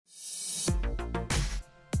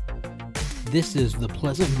This is the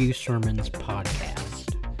Pleasant View Sermons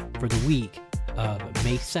podcast for the week of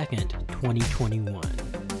May 2nd, 2021.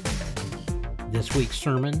 This week's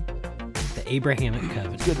sermon, the Abrahamic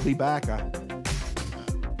Covenant. It's good to be back.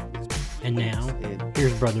 And now,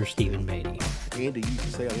 here's Brother Stephen Beatty. Andy used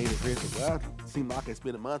to say on Andy Christmas, well, it seemed like it's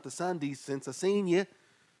been a month of Sundays since I seen you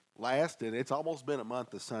last, and it's almost been a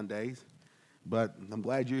month of Sundays. But I'm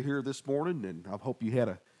glad you're here this morning, and I hope you had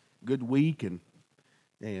a good week and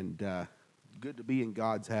good to be in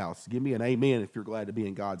God's house. Give me an amen if you're glad to be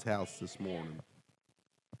in God's house this morning.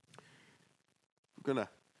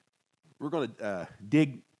 We're gonna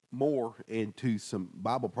dig more into some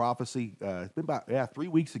Bible prophecy. It's been about 3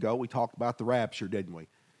 weeks ago we talked about the rapture, didn't we?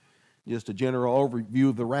 Just a general overview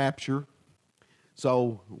of the rapture.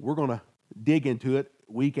 So we're gonna dig into it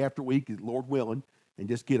week after week, Lord willing, and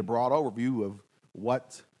just get a broad overview of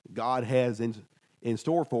what God has in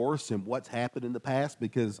store for us and what's happened in the past,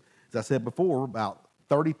 because as I said before, about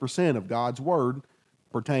 30% of God's word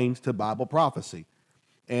pertains to Bible prophecy.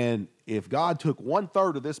 And if God took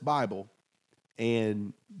 1/3 of this Bible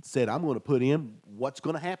and said, I'm going to put in what's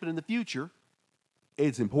going to happen in the future,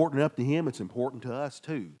 it's important enough to him, it's important to us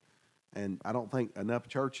too. And I don't think enough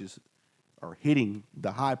churches are hitting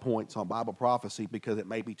the high points on Bible prophecy because it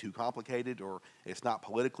may be too complicated or it's not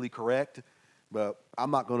politically correct. But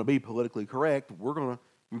I'm not going to be politically correct.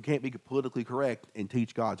 You can't be politically correct and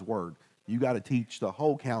teach God's word. You got to teach the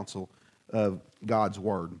whole counsel of God's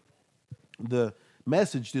word. The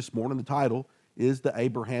message this morning, the title, is the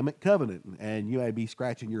Abrahamic Covenant. And you may be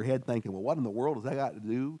scratching your head thinking, well, what in the world has that got to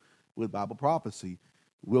do with Bible prophecy?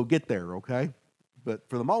 We'll get there, okay? But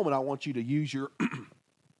for the moment, I want you to use your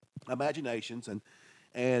imaginations.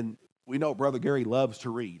 And we know Brother Gary loves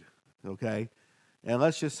to read, okay? And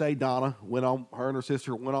let's just say Donna her and her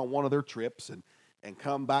sister went on one of their trips and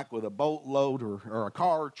come back with a boatload or a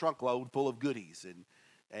car trunk load full of goodies.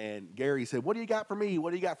 And Gary said, what do you got for me?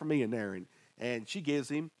 What do you got for me in there? And she gives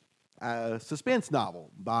him a suspense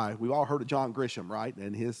novel we've all heard of John Grisham, right?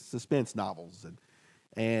 And his suspense novels.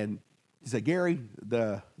 And he said, Gary,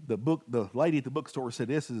 the lady at the bookstore said,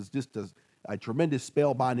 this is just a tremendous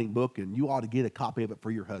spellbinding book, and you ought to get a copy of it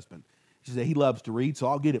for your husband. She said, he loves to read, so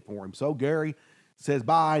I'll get it for him. So Gary says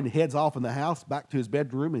bye and heads off in the house back to his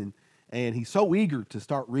bedroom, and he's so eager to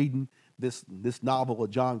start reading this novel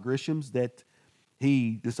of John Grisham's that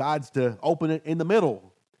he decides to open it in the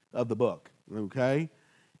middle of the book, okay?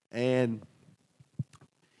 And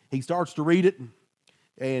he starts to read it,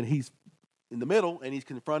 and he's in the middle, and he's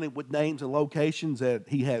confronted with names and locations that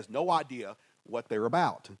he has no idea what they're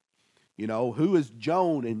about. You know, who is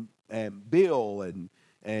Joan and Bill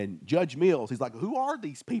and Judge Mills? He's like, who are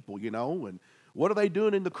these people, you know? And what are they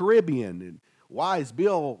doing in the Caribbean? And why is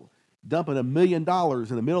Bill dumping $1 million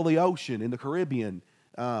in the middle of the ocean in the Caribbean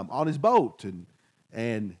on his boat?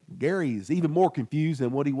 And Gary's even more confused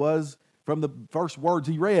than what he was from the first words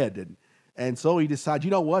he read. And so he decides,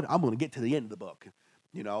 you know what? I'm going to get to the end of the book,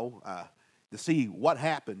 you know, to see what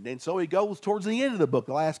happened. And so he goes towards the end of the book,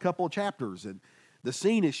 the last couple of chapters. And the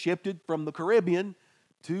scene is shifted from the Caribbean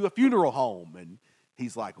to a funeral home. And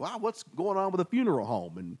he's like, wow, what's going on with a funeral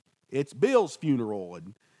home? And it's Bill's funeral,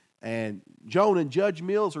 and Joan and Judge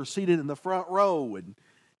Mills are seated in the front row,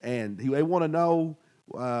 and they want to know.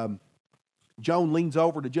 Joan leans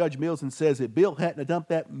over to Judge Mills and says, if Bill hadn't dumped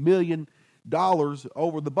that $1 million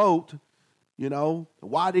over the boat, you know,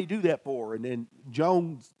 why did he do that for? And then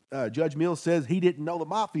Judge Mills says he didn't know the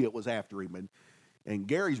mafia was after him, and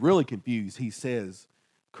Gary's really confused. He says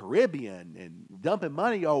Caribbean and dumping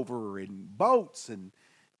money over and boats and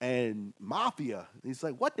mafia. He's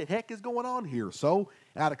like, what the heck is going on here? So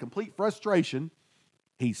out of complete frustration,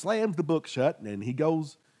 he slams the book shut, and he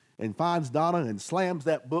goes and finds Donna and slams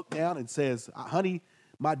that book down and says, honey,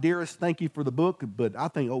 my dearest, thank you for the book, but I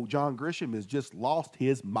think old John Grisham has just lost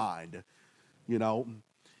his mind. You know,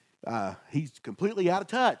 he's completely out of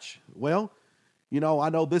touch. Well, you know, I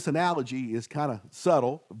know this analogy is kind of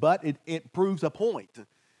subtle, but it proves a point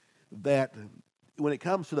that when it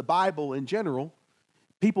comes to the Bible in general,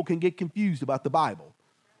 people can get confused about the Bible.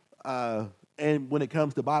 And when it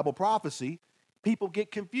comes to Bible prophecy, people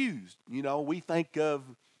get confused. You know, we think of,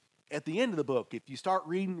 at the end of the book, if you start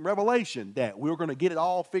reading Revelation, that we're going to get it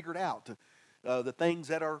all figured out, the things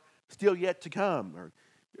that are still yet to come.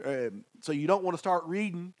 So you don't want to start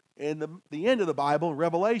reading in the end of the Bible,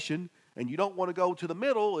 Revelation, and you don't want to go to the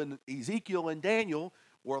middle in Ezekiel and Daniel,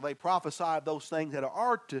 where they prophesy those things that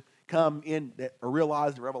are to come in that are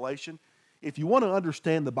realized in Revelation. If you want to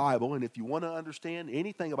understand the Bible, and if you want to understand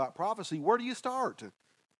anything about prophecy, where do you start?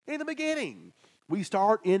 In the beginning. We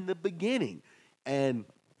start in the beginning. And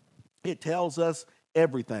it tells us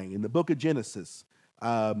everything in the book of Genesis.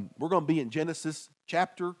 We're going to be in Genesis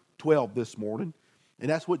chapter 12 this morning, and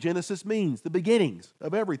that's what Genesis means, the beginnings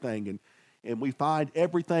of everything, and we find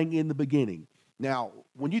everything in the beginning. Now,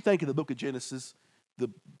 when you think of the book of Genesis, the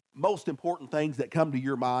most important things that come to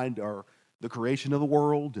your mind are the creation of the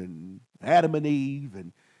world and Adam and Eve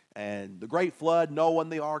and the great flood, Noah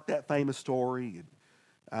and the ark, that famous story,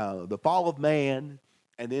 and the fall of man,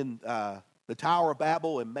 and then the Tower of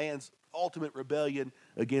Babel and man's ultimate rebellion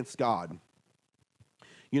against God.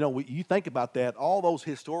 You know, you think about that, all those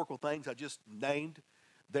historical things I just named,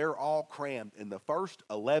 they're all crammed in the first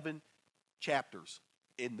 11 chapters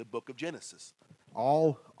in the book of Genesis.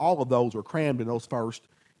 All of those are crammed in those first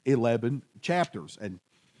 11 chapters. And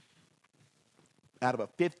out of a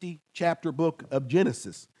 50-chapter book of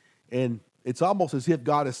Genesis. And it's almost as if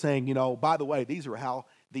God is saying, you know, by the way, these are how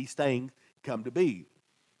these things come to be.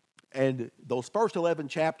 And those first 11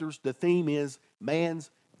 chapters, the theme is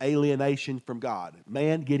man's alienation from God.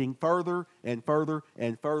 Man getting further and further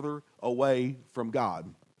and further away from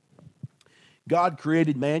God. God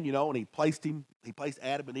created man, you know, and he placed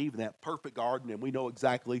Adam and Eve in that perfect garden, and we know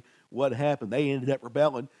exactly what happened. They ended up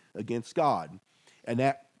rebelling against God. And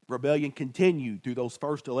that rebellion continued through those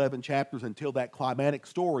first 11 chapters until that climatic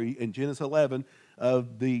story in Genesis 11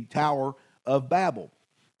 of the Tower of Babel.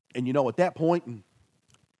 And you know, at that point, and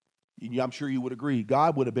I'm sure you would agree,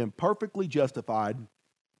 God would have been perfectly justified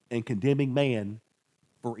in condemning man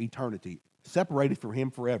for eternity, separated from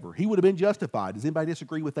him forever. He would have been justified. Does anybody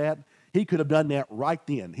disagree with that? He could have done that right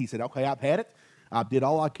then. He said, okay, I've had it. I did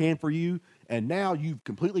all I can for you, and now you've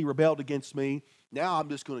completely rebelled against me. Now I'm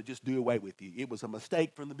just going to just do away with you. It was a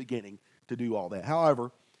mistake from the beginning to do all that.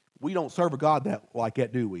 However, we don't serve a God like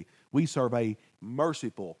that, do we? We serve a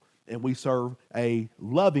merciful, and we serve a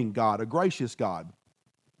loving God, a gracious God.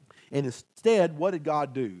 And instead, what did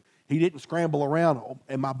God do? He didn't scramble around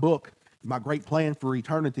in my book, my great plan for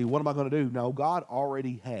eternity. What am I going to do? No, God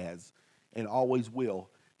already has and always will.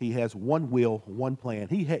 He has one will, one plan.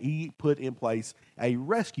 He put in place a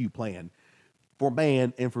rescue plan for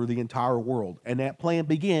man and for the entire world. And that plan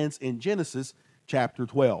begins in Genesis chapter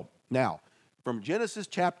 12. Now, from Genesis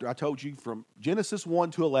chapter, I told you, from Genesis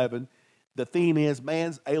 1 to 11, the theme is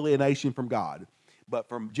man's alienation from God. But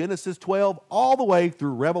from Genesis 12 all the way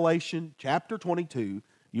through Revelation chapter 22,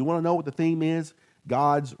 you want to know what the theme is?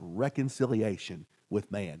 God's reconciliation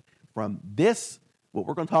with man. From this, what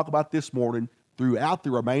we're going to talk about this morning, throughout the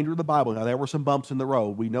remainder of the Bible. Now, there were some bumps in the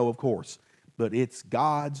road, we know, of course, but it's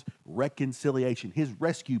God's reconciliation, his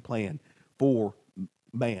rescue plan for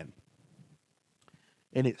man.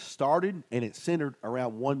 And it started and it centered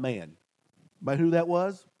around one man. But who that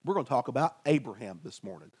was? We're going to talk about Abraham this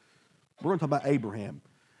morning. We're going to talk about Abraham.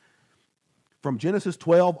 From Genesis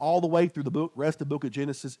 12 all the way through the rest of the book of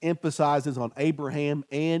Genesis emphasizes on Abraham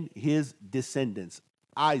and his descendants,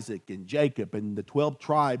 Isaac and Jacob and the 12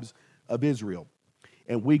 tribes of Israel.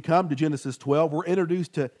 And we come to Genesis 12, we're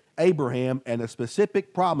introduced to Abraham and a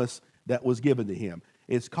specific promise that was given to him.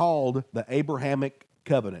 It's called the Abrahamic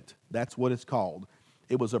Covenant. That's what it's called.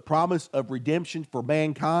 It was a promise of redemption for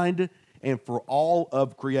mankind and for all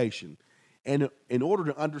of creation. And in order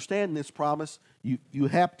to understand this promise, you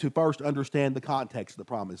have to first understand the context of the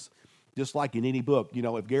promise. Just like in any book, you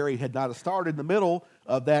know, if Gary had not started in the middle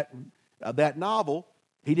of that novel,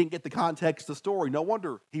 he didn't get the context of the story. No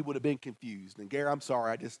wonder he would have been confused. And Gary, I'm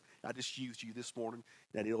sorry, I just used you this morning,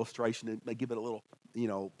 that illustration, and give it a little, you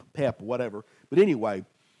know, pep, whatever. But anyway,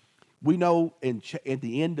 we know at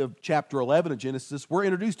the end of chapter 11 of Genesis, we're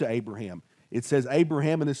introduced to Abraham. It says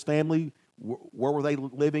Abraham and his family, where were they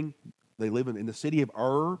living? They live in the city of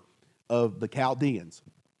Ur of the Chaldeans.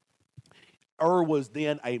 Ur was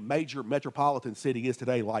then a major metropolitan city, is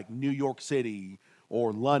today, like New York City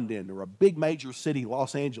or London or a big major city,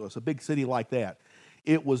 Los Angeles, a big city like that.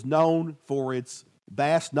 It was known for its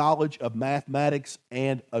vast knowledge of mathematics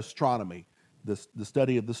and astronomy, the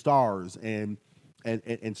study of the stars and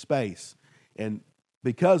space. And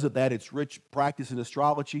because of that, its rich practice in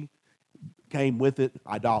astrology came with it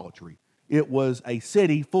idolatry. It was a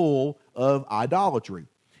city full of idolatry.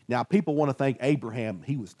 Now, people want to think Abraham,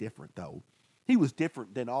 he was different, though. He was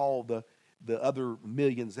different than all the other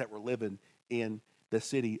millions that were living in the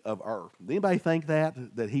city of Ur. Does anybody think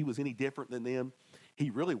that he was any different than them?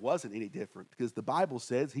 He really wasn't any different, because the Bible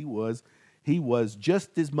says he was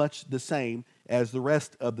just as much the same as the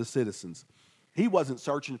rest of the citizens. He wasn't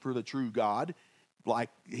searching for the true God like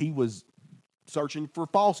he was searching for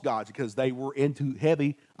false gods, because they were into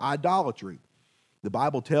heavy idolatry. The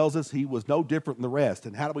Bible tells us he was no different than the rest.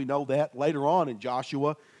 And how do we know that? Later on in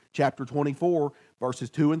Joshua chapter 24, verses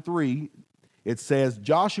 2 and 3, It says,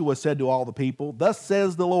 Joshua said to all the people, thus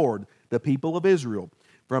says the Lord, the people of Israel,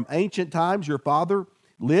 from ancient times your father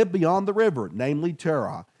lived beyond the river, namely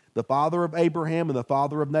Terah, the father of Abraham and the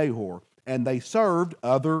father of Nahor, and they served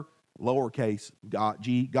other lowercase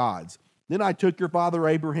g gods. Then I took your father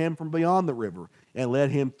Abraham from beyond the river and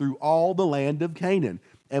led him through all the land of Canaan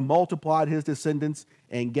and multiplied his descendants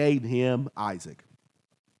and gave him Isaac.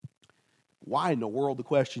 Why in the world, the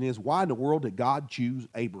question is, why in the world did God choose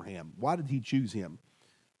Abraham? Why did he choose him?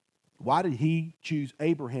 Why did he choose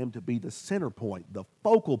Abraham to be the center point, the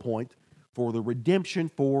focal point for the redemption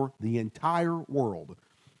for the entire world?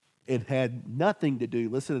 It had nothing to do,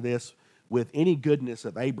 listen to this, with any goodness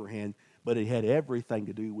of Abraham, but it had everything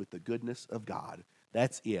to do with the goodness of God.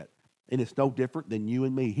 That's it. And it's no different than you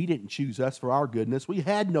and me. He didn't choose us for our goodness. We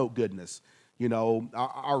had no goodness. You know,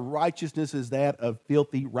 our righteousness is that of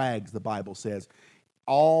filthy rags, the Bible says.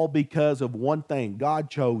 All because of one thing. God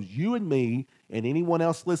chose you and me and anyone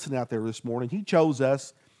else listening out there this morning. He chose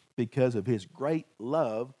us because of his great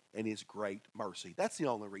love and his great mercy. That's the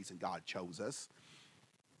only reason God chose us.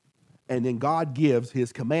 And then God gives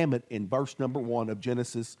his commandment in verse number 1 of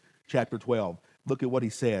Genesis chapter 12. Look at what he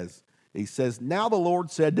says. He says, now the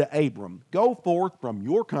Lord said to Abram, go forth from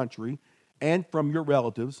your country and from your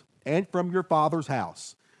relatives and from your father's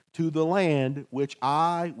house to the land which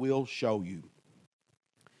I will show you.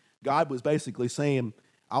 God was basically saying,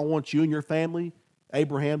 I want you and your family,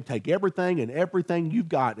 Abraham, take everything and everything you've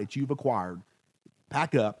got that you've acquired,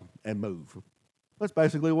 pack up and move. That's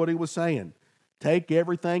basically what he was saying. Take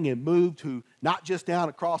everything and move to not just down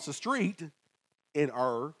across the street in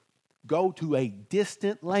Ur, go to a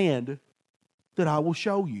distant land that I will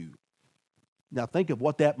show you. Now think of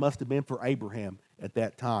what that must have been for Abraham at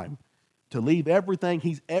that time, to leave everything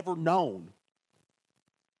he's ever known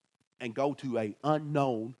and go to an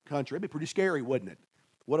unknown country. It'd be pretty scary, wouldn't it?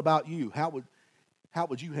 What about you? How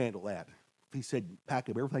would you handle that? If he said, pack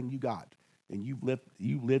up everything you got, and you've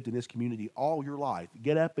lived in this community all your life,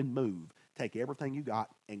 get up and move, take everything you got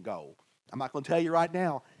and go. I'm not going to tell you right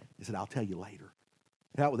now. He said, I'll tell you later.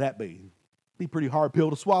 How would that be? It'd be a pretty hard pill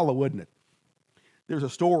to swallow, wouldn't it? There's a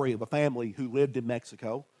story of a family who lived in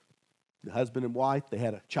Mexico. The husband and wife, they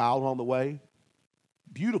had a child on the way.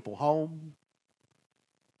 Beautiful home.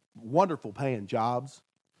 Wonderful paying jobs.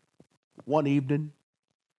 One evening,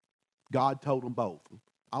 God told them both,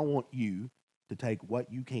 I want you to take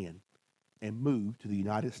what you can and move to the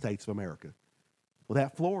United States of America. Well,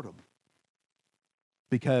 that floored them.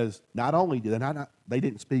 Because not only did they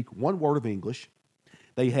didn't speak one word of English,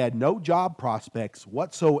 they had no job prospects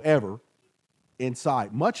whatsoever in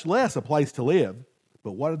sight, much less a place to live.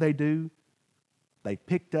 But what did they do? They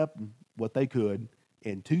picked up what they could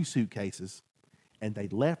in 2 suitcases, and they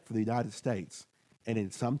left for the United States. And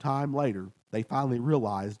then some time later, they finally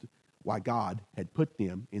realized why God had put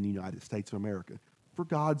them in the United States of America, for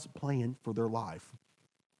God's plan for their life.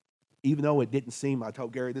 Even though it didn't seem, I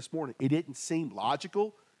told Gary this morning, it didn't seem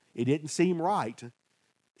logical, it didn't seem right.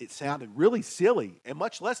 It sounded really silly and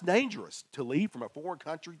much less dangerous to leave from a foreign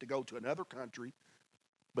country to go to another country.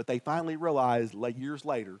 But they finally realized years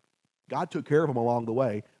later, God took care of them along the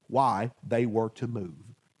way, why they were to move.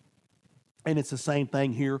 And it's the same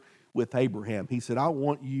thing here with Abraham. He said, I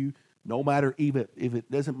want you, no matter even if it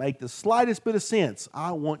doesn't make the slightest bit of sense,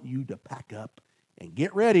 I want you to pack up and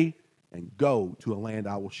get ready and go to a land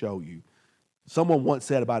I will show you. Someone once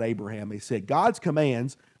said about Abraham, they said, God's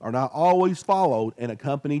commands are not always followed and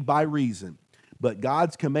accompanied by reason, but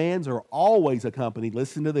God's commands are always accompanied,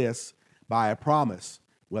 listen to this, by a promise,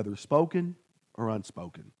 whether spoken or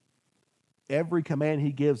unspoken. Every command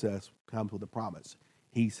he gives us comes with a promise.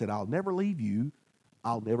 He said, I'll never leave you,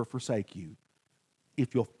 I'll never forsake you.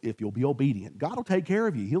 If you'll be obedient, God will take care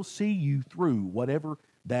of you. He'll see you through whatever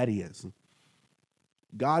that is.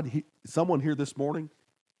 Someone here this morning,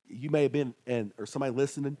 you may have been, or somebody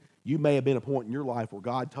listening, you may have been a point in your life where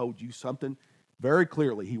God told you something very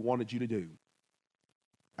clearly he wanted you to do.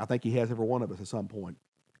 I think he has every one of us at some point.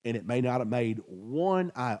 And it may not have made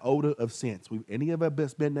one iota of sense. Any of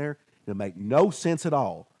us been there, it'll make no sense at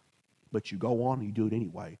all. But you go on and you do it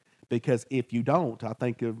anyway. Because if you don't, I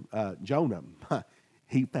think of Jonah.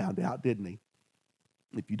 He found out, didn't he?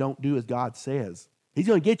 If you don't do as God says, he's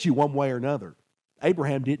going to get you one way or another.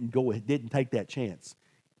 Abraham didn't take that chance.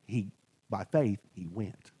 By faith, he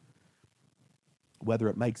went. Whether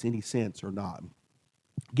it makes any sense or not.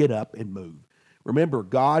 Get up and move. Remember,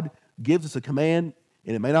 God gives us a command,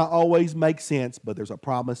 and it may not always make sense, but there's a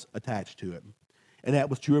promise attached to it. And that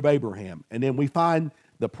was true of Abraham. And then we find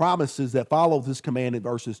the promises that follow this command in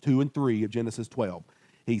verses 2 and 3 of Genesis 12.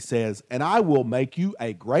 He says, and I will make you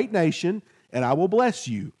a great nation, and I will bless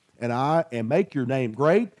you, and make your name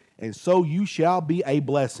great, and so you shall be a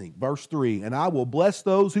blessing. Verse 3, and I will bless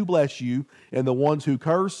those who bless you, and the ones who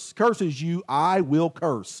curses you, I will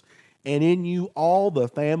curse. And in you all the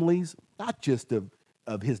families, not just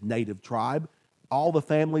of his native tribe, all the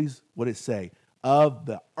families, what did it say? Of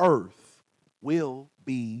the earth will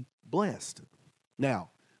be blessed. Now,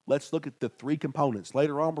 let's look at the three components.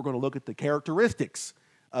 Later on, we're going to look at the characteristics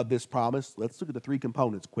of this promise. Let's look at the three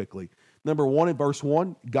components quickly. Number one, in verse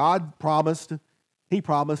 1, he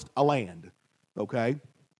promised a land. Okay?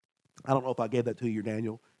 I don't know if I gave that to you,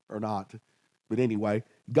 Daniel, or not. But anyway,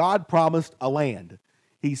 God promised a land.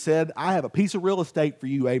 He said, I have a piece of real estate for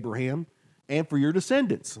you, Abraham, and for your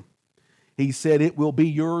descendants. He said it will be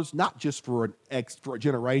yours not just for a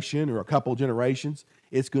generation or a couple generations.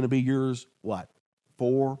 It's going to be yours, what?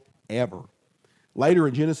 Forever. Later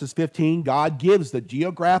in Genesis 15, God gives the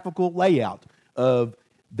geographical layout of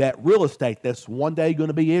that real estate that's one day going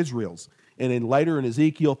to be Israel's. And then later in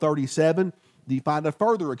Ezekiel 37, you find a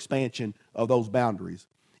further expansion of those boundaries.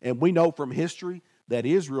 And we know from history that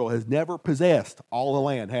Israel has never possessed all the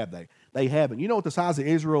land, have they? They haven't. You know what the size of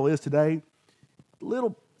Israel is today?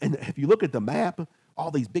 Little. And if you look at the map, all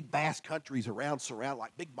these big, vast countries surround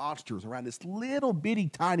like big monsters around this little bitty,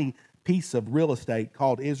 tiny piece of real estate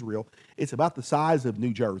called Israel. It's about the size of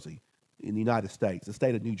New Jersey in the United States, the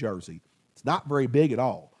state of New Jersey. It's not very big at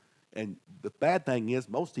all. And the bad thing is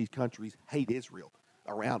most of these countries hate Israel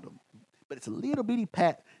around them. But it's a little bitty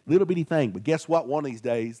thing. But guess what? One of these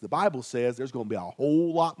days, the Bible says there's going to be a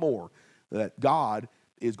whole lot more that God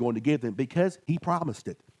is going to give them because he promised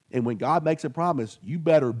it. And when God makes a promise, you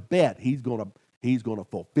better bet he's going to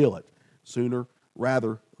fulfill it sooner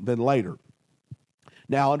rather than later.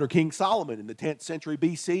 Now, under King Solomon in the 10th century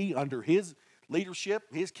BC, under his leadership,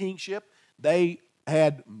 his kingship, they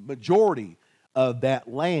had majority of that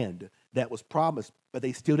land that was promised, but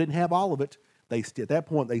they still didn't have all of it. At that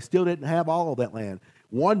point, they still didn't have all of that land.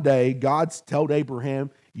 One day, God told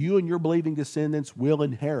Abraham, you and your believing descendants will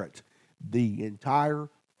inherit the entire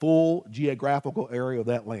full geographical area of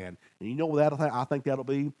that land. And you know what I think that'll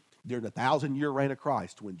be? During the 1,000-year reign of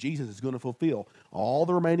Christ, when Jesus is going to fulfill all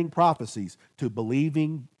the remaining prophecies to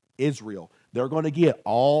believing Israel. They're going to get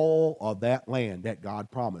all of that land that God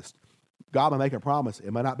promised. God may make a promise.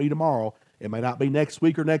 It may not be tomorrow. It may not be next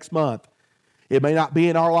week or next month. It may not be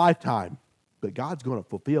in our lifetime. But God's going to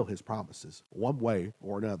fulfill his promises one way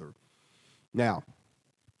or another. Now,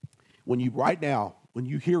 when you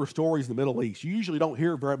hear stories in the Middle East, you usually don't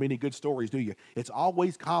hear very many good stories, do you? It's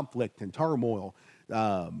always conflict and turmoil,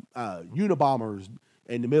 Unabombers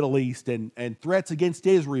in the Middle East, and threats against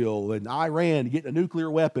Israel and Iran getting a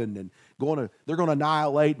nuclear weapon, and they're going to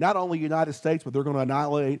annihilate not only the United States, but they're going to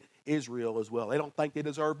annihilate Israel as well. They don't think they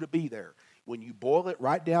deserve to be there. When you boil it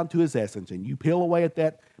right down to its essence and you peel away at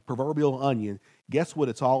that proverbial onion, guess what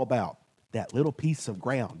it's all about? That little piece of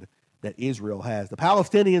ground that Israel has. The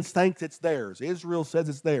Palestinians think it's theirs. Israel says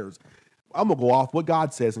it's theirs. I'm going to go off what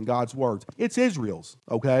God says in God's words. It's Israel's,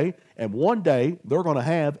 okay? And one day, they're going to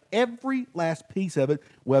have every last piece of it,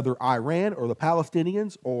 whether Iran or the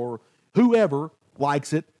Palestinians or whoever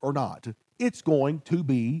likes it or not. It's going to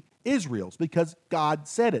be Israel's because God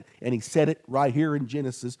said it. And he said it right here in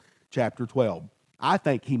Genesis chapter 12. I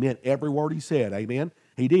think he meant every word he said, amen?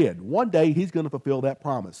 He did. One day, he's going to fulfill that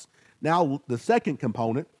promise. Now, the second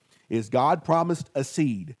component is God promised a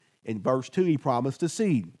seed. In verse 2, he promised a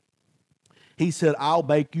seed. He said, I'll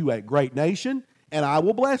make you a great nation, and I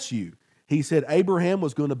will bless you. He said Abraham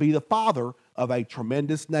was going to be the father of a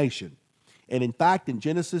tremendous nation. And in fact, in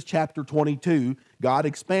Genesis chapter 22, God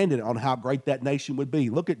expanded on how great that nation would be.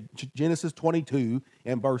 Look at Genesis 22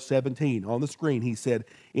 and verse 17 on the screen. He said,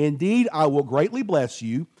 indeed, I will greatly bless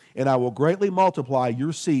you, and I will greatly multiply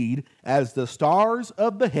your seed as the stars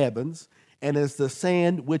of the heavens and as the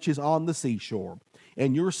sand which is on the seashore.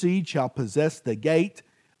 And your seed shall possess the gate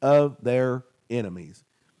of their enemies.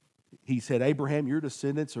 He said, Abraham, your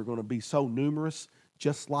descendants are going to be so numerous,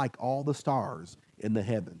 just like all the stars in the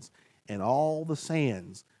heavens and all the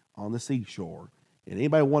sands on the seashore. And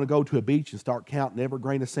anybody want to go to a beach and start counting every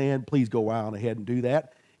grain of sand, please go on ahead and do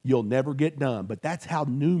that. You'll never get done. But that's how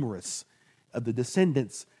numerous of the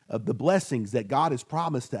descendants of the blessings that God has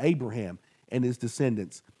promised to Abraham and his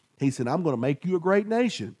descendants. He said, I'm going to make you a great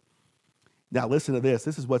nation. Now listen to this.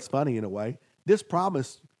 This is what's funny in a way. This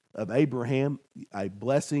promise of Abraham, a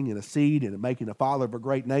blessing and a seed and making a father of a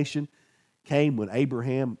great nation, came when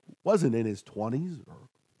Abraham wasn't in his 20s or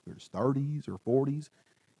his 30s or 40s.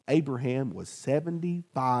 Abraham was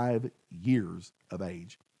 75 years of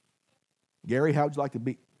age. Gary, how would you like to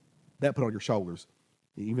be that put on your shoulders?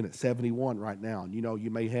 Even at 71 right now. And you know,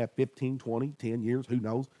 you may have 15, 20, 10 years, who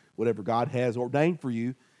knows, whatever God has ordained for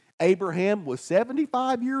you. Abraham was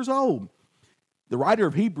 75 years old. The writer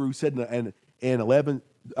of Hebrews said in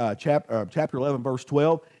chapter 11, verse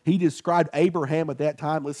 12, he described Abraham at that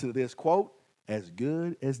time, listen to this, quote, as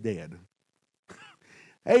good as dead.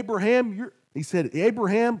 He said,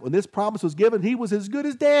 Abraham, when this promise was given, he was as good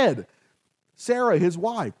as dead. Sarah, his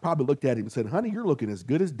wife, probably looked at him and said, honey, you're looking as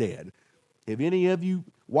good as dead. Have any of you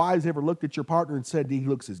wives ever looked at your partner and said, he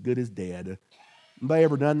looks as good as dead? Have they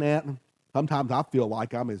ever done that? Sometimes I feel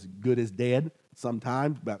like I'm as good as dead.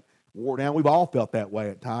 Sometimes, but wore down. We've all felt that way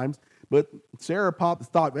at times. But Sarah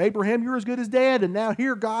thought, Abraham, you're as good as dead. And now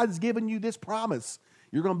here God's given you this promise.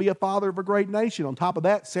 You're going to be a father of a great nation. On top of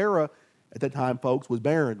that, Sarah, at that time, folks, was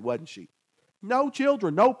barren, wasn't she? No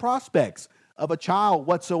children, no prospects of a child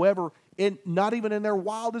whatsoever, and not even in their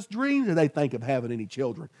wildest dreams did they think of having any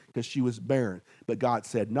children because she was barren. But God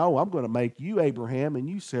said, no, I'm going to make you, Abraham, and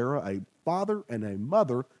you, Sarah, a father and a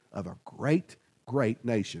mother of a great, great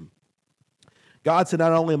nation. God said,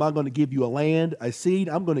 not only am I going to give you a land, a seed,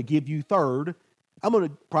 I'm going to give you third, I'm going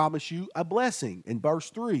to promise you a blessing. In verse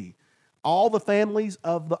 3, all the families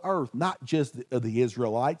of the earth, not just the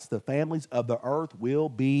Israelites, the families of the earth will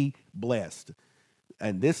be blessed.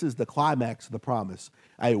 And this is the climax of the promise.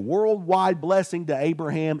 A worldwide blessing to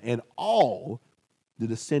Abraham and all the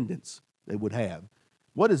descendants they would have.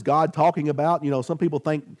 What is God talking about? You know, some people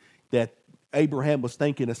think that Abraham was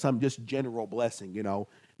thinking of some just general blessing, you know.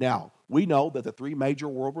 Now, we know that the three major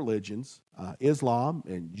world religions, Islam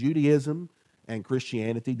and Judaism and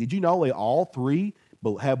Christianity, did you know they all three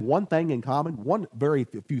have one thing in common? One very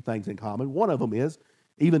few things in common. One of them is,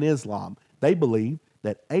 even Islam, they believe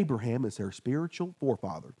that Abraham is their spiritual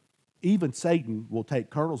forefather. Even Satan will take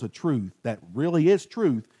kernels of truth that really is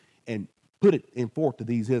truth and put it in forth to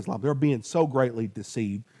these Islam. They're being so greatly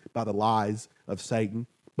deceived by the lies of Satan.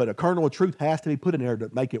 But a kernel of truth has to be put in there to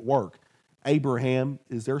make it work. Abraham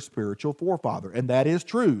is their spiritual forefather, and that is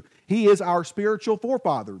true. He is our spiritual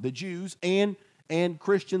forefather, the Jews and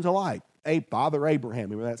Christians alike. Father Abraham,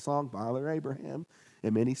 remember that song, Father Abraham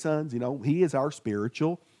and many sons? You know, he is our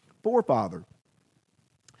spiritual forefather.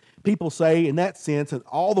 People say in that sense that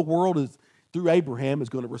all the world is through Abraham is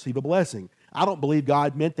going to receive a blessing. I don't believe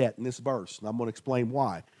God meant that in this verse, and I'm going to explain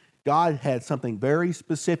why. God had something very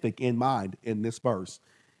specific in mind in this verse.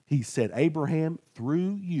 He said, Abraham,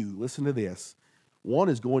 through you, listen to this, one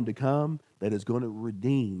is going to come that is going to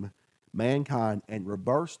redeem mankind and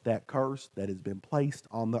reverse that curse that has been placed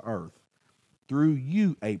on the earth. Through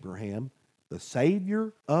you, Abraham, the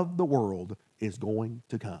Savior of the world is going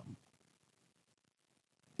to come.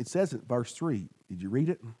 It says it, verse 3. Did you read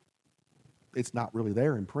it? It's not really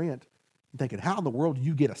there in print. You're thinking, how in the world do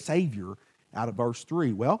you get a Savior out of verse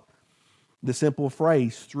 3? Well, the simple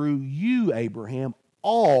phrase, through you, Abraham,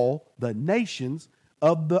 all the nations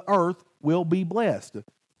of the earth will be blessed.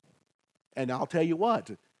 And I'll tell you what,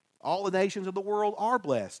 all the nations of the world are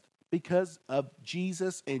blessed because of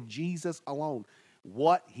Jesus and Jesus alone.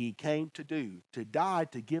 What he came to do, to die,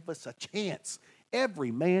 to give us a chance.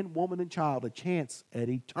 Every man, woman, and child a chance at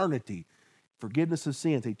eternity. Forgiveness of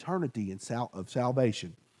sins, eternity of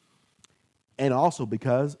salvation. And also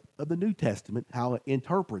because of the New Testament, how it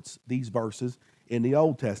interprets these verses in the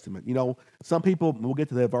Old Testament. You know, some people, we'll get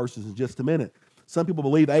to their verses in just a minute, some people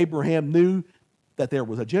believe Abraham knew that there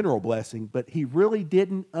was a general blessing, but he really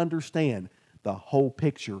didn't understand the whole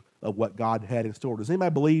picture of what God had in store. Does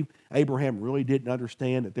anybody believe Abraham really didn't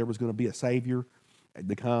understand that there was going to be a Savior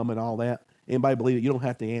to come and all that? Anybody believe it? You don't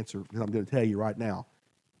have to answer because I'm going to tell you right now.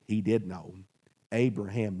 He did know.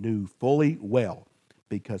 Abraham knew fully well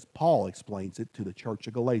because Paul explains it to the church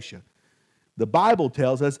of Galatia. The Bible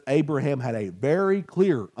tells us Abraham had a very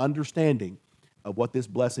clear understanding of what this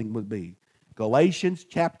blessing would be. Galatians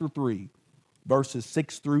chapter 3, verses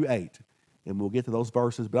 6 through 8. And we'll get to those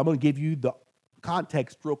verses, but I'm going to give you the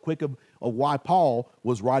context real quick of why Paul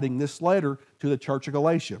was writing this letter to the church of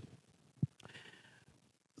Galatia.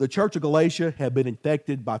 The church of Galatia had been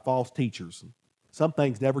infected by false teachers. Some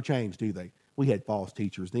things never change, do they? We had false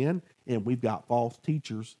teachers then, and we've got false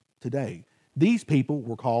teachers today. These people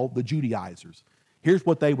were called the Judaizers. Here's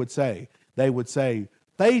what they would say. They would say,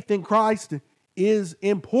 faith in Christ is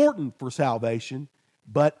important for salvation,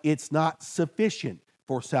 but it's not sufficient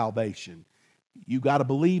for salvation. You got to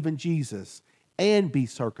believe in Jesus and be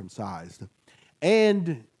circumcised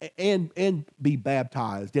and be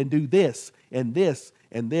baptized and do this and this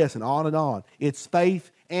and this and on. It's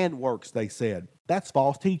faith and works, they said. That's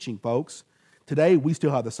false teaching, folks. Today, we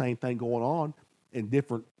still have the same thing going on in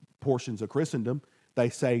different portions of Christendom. They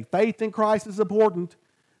say faith in Christ is important,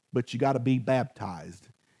 but you got to be baptized.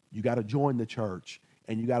 You got to join the church,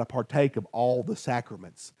 and you got to partake of all the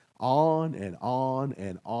sacraments. On and on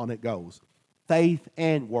and on it goes. Faith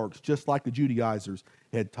and works, just like the Judaizers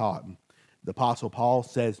had taught. The Apostle Paul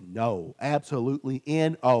says no, absolutely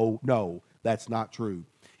N-O, no, that's not true.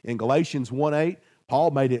 In Galatians 1:8,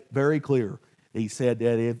 Paul made it very clear. He said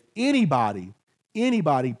that if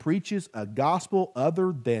anybody preaches a gospel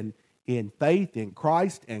other than in faith in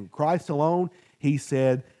Christ and Christ alone, he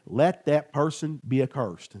said, let that person be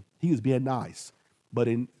accursed. He was being nice. But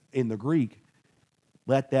in the Greek,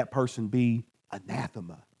 let that person be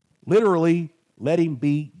anathema. Literally, let him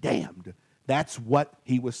be damned. That's what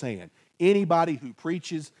he was saying. Anybody who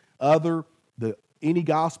preaches any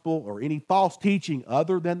gospel or any false teaching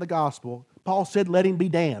other than the gospel, Paul said, let him be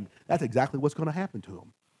damned. That's exactly what's going to happen to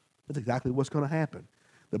him. That's exactly what's going to happen.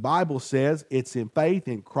 The Bible says it's in faith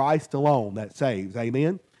in Christ alone that saves.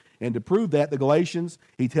 Amen? And to prove that, the Galatians,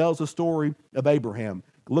 he tells the story of Abraham.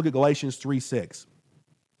 Look at Galatians 3:6.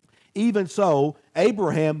 Even so,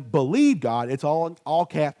 Abraham believed God. It's all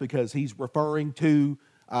caps because he's referring back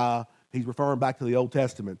to the Old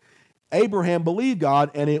Testament. Abraham believed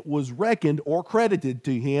God, and it was reckoned or credited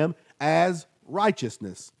to him as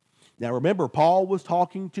righteousness. Now remember, Paul was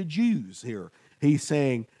talking to Jews here. He's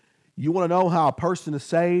saying, you want to know how a person is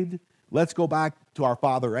saved? Let's go back to our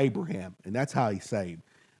father Abraham, and that's how he's saved.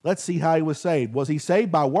 Let's see how he was saved. Was he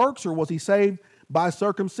saved by works or was he saved by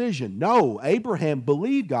circumcision? No, Abraham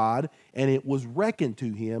believed God, and it was reckoned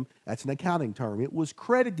to him. That's an accounting term. It was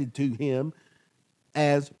credited to him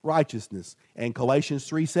as righteousness. And Galatians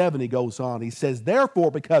 3:7, he goes on. He says, therefore,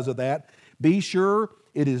 because of that, be sure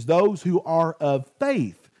it is those who are of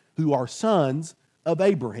faith who are sons of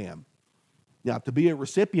Abraham. Now, to be a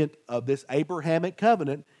recipient of this Abrahamic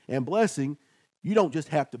covenant and blessing, you don't just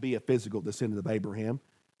have to be a physical descendant of Abraham.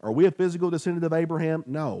 Are we a physical descendant of Abraham?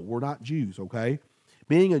 No, we're not Jews, okay?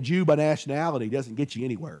 Being a Jew by nationality doesn't get you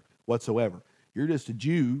anywhere whatsoever. You're just a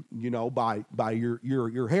Jew, by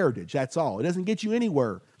your heritage. That's all. It doesn't get you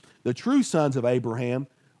anywhere. The true sons of Abraham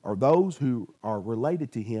are those who are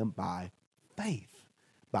related to him by faith.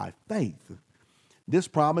 By faith. This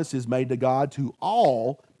promise is made to God to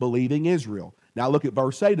all believing Israel. Now look at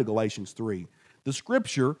verse 8 of Galatians 3. The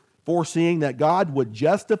scripture, foreseeing that God would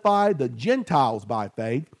justify the Gentiles by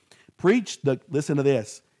faith, listen to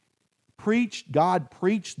this, God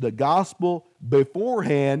preached the gospel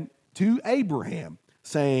beforehand to Abraham,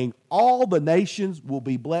 saying, all the nations will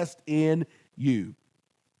be blessed in you.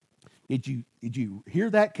 Did you hear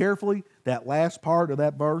that carefully, that last part of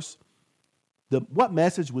that verse? What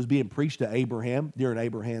message was being preached to Abraham during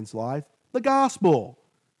Abraham's life? The gospel.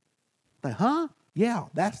 Yeah,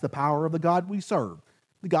 that's the power of the God we serve.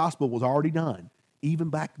 The gospel was already done, even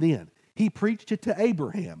back then. He preached it to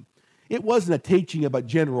Abraham. It wasn't a teaching of a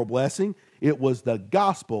general blessing. It was the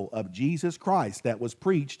gospel of Jesus Christ that was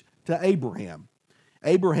preached to Abraham.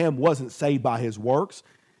 Abraham wasn't saved by his works.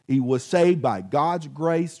 He was saved by God's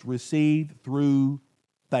grace received through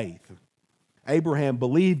faith. Abraham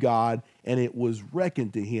believed God, and it was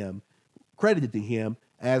reckoned to him, credited to him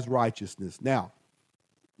as righteousness. Now,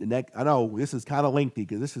 I know this is kind of lengthy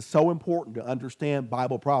because this is so important to understand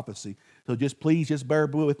Bible prophecy. So please bear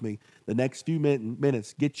with me. The next few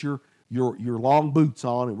minutes, get your long boots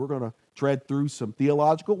on, and we're going to tread through some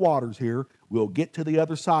theological waters here. We'll get to the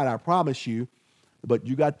other side, I promise you. But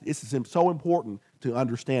this is so important to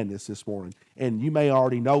understand this morning. And you may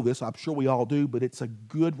already know this. I'm sure we all do, but it's a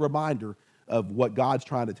good reminder of what God's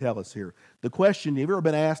trying to tell us here. The question, have you ever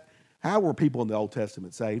been asked, how were people in the Old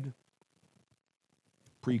Testament saved?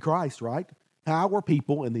 Pre-Christ, right? How were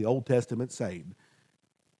people in the Old Testament saved?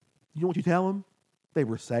 You know what you tell them? They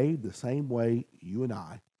were saved the same way you and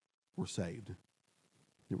I were saved.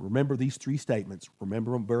 Remember these three statements.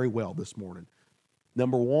 Remember them very well this morning.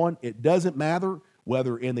 Number one, it doesn't matter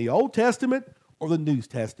whether in the Old Testament or the New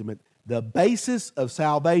Testament, the basis of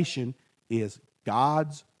salvation is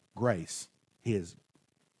God's grace, His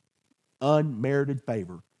unmerited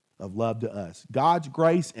favor of love to us. God's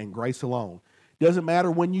grace and grace alone. Doesn't matter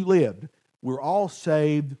when you lived. We're all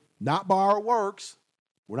saved not by our works.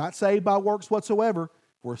 We're not saved by works whatsoever.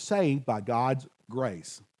 We're saved by God's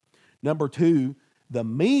grace. Number two, the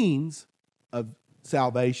means of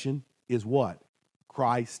salvation is what?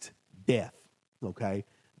 Christ's death. Okay?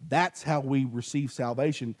 That's how we receive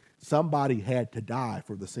salvation. Somebody had to die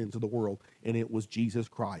for the sins of the world, and it was Jesus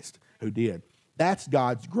Christ who did. That's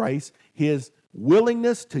God's grace, His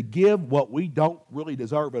willingness to give what we don't really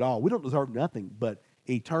deserve at all. We don't deserve nothing but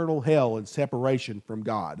eternal hell and separation from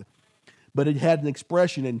God. But it had an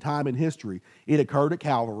expression in time and history. It occurred at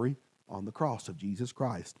Calvary on the cross of Jesus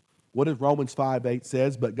Christ. What does Romans 5:8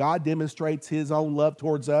 says? But God demonstrates His own love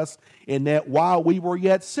towards us in that while we were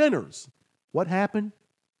yet sinners, what happened?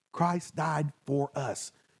 Christ died for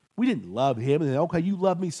us. We didn't love him and then, okay, you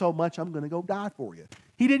love me so much, I'm going to go die for you.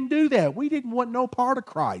 He didn't do that. We didn't want no part of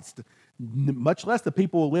Christ, much less the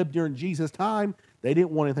people who lived during Jesus' time. They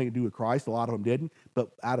didn't want anything to do with Christ. A lot of them didn't.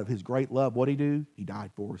 But out of his great love, what did he do? He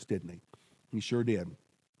died for us, didn't he? He sure did.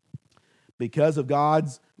 Because of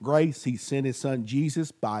God's grace, he sent his son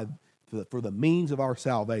Jesus for the means of our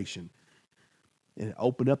salvation. And it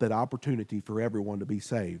opened up that opportunity for everyone to be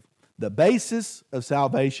saved. The basis of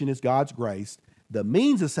salvation is God's grace. The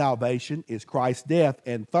means of salvation is Christ's death.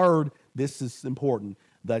 And third, this is important,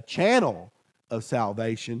 the channel of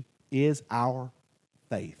salvation is our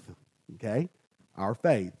faith. Okay? Our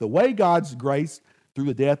faith. The way God's grace through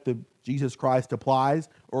the death of Jesus Christ applies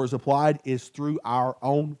or is applied is through our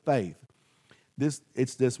own faith.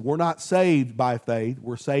 We're not saved by faith,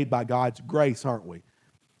 we're saved by God's grace, aren't we?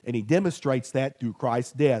 And he demonstrates that through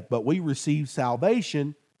Christ's death. But we receive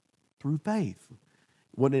salvation through faith.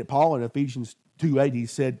 When Paul in Ephesians 2:8, he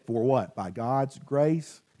said, for what? By God's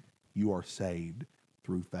grace, you are saved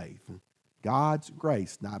through faith. God's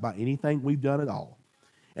grace, not by anything we've done at all.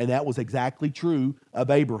 And that was exactly true of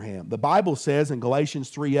Abraham. The Bible says in Galatians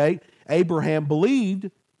 3:8, Abraham believed,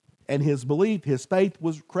 and his faith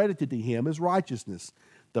was credited to him as righteousness.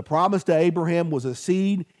 The promise to Abraham was a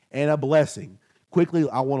seed and a blessing. Quickly,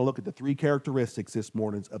 I want to look at the three characteristics this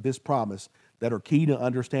morning of this promise that are key to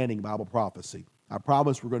understanding Bible prophecy. I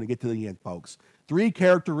promise we're going to get to the end, folks. Three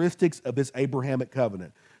characteristics of this Abrahamic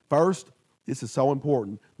covenant. First, this is so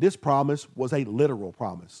important, this promise was a literal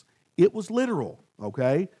promise. It was literal,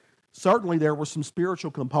 okay? Certainly there were some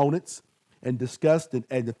spiritual components and discussed in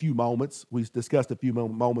a few moments. We discussed a few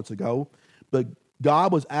moments ago. But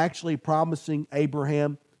God was actually promising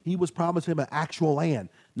Abraham, he was promising him an actual land,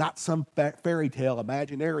 not some fairy tale,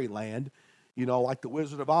 imaginary land, like the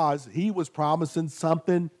Wizard of Oz. He was promising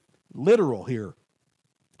something literal here.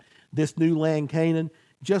 This new land, Canaan,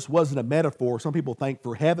 just wasn't a metaphor. Some people think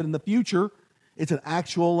for heaven in the future. It's an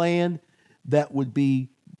actual land that would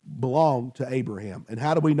belong to Abraham. And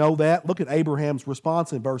how do we know that? Look at Abraham's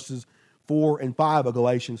response in verses 4 and 5 of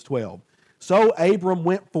Galatians 12. So Abram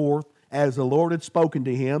went forth as the Lord had spoken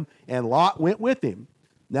to him, and Lot went with him.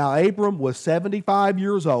 Now Abram was 75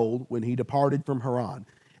 years old when he departed from Haran.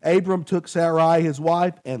 Abram took Sarai his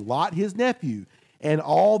wife, and Lot his nephew, and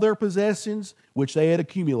all their possessions which they had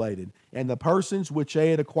accumulated, and the persons which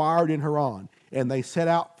they had acquired in Haran, and they set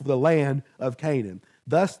out for the land of Canaan.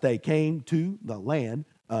 Thus they came to the land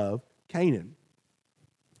of Canaan.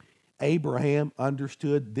 Abraham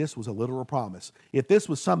understood this was a literal promise. If this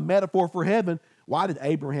was some metaphor for heaven, why did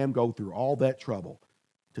Abraham go through all that trouble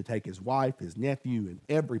to take his wife, his nephew, and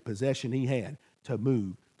every possession he had to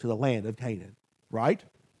move to the land of Canaan? Right?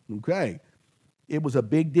 Okay. It was a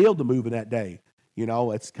big deal to move in that day.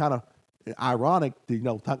 It's kind of ironic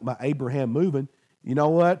to, talk about Abraham moving. You know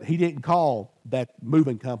what? He didn't call that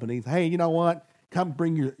moving company. Hey, you know what? Come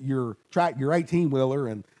bring your 18-wheeler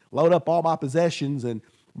and load up all my possessions and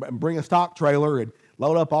bring a stock trailer and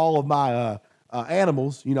load up all of my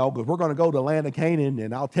animals, because we're going to go to the land of Canaan,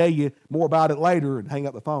 and I'll tell you more about it later, and hang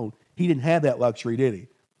up the phone. He didn't have that luxury, did he?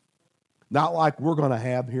 Not like we're going to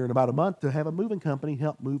have here in about a month to have a moving company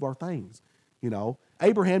help move our things.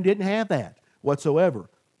 Abraham didn't have that whatsoever.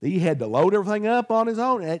 He had to load everything up on his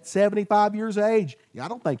own at 75 years of age. I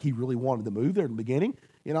don't think he really wanted to move there in the beginning.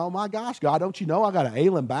 My gosh, God, don't you know I got an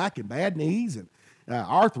ailing back and bad knees and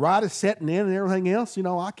arthritis setting in and everything else?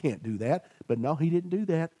 I can't do that. But no, he didn't do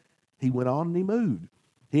that. He went on and he moved.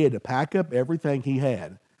 He had to pack up everything he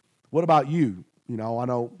had. What about you? I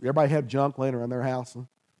know everybody have junk laying around their house.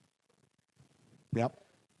 Yep.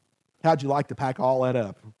 How'd you like to pack all that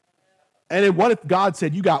up? And then what if God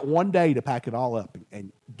said, you got one day to pack it all up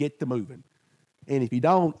and get to moving? And if you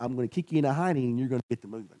don't, I'm going to kick you in the hiney and you're going to get to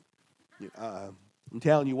moving. I'm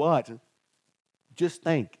telling you what, just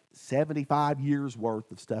think, 75 years worth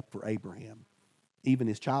of stuff for Abraham. Even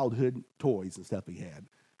his childhood toys and stuff he had.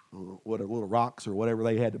 What little rocks or whatever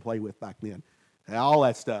they had to play with back then. All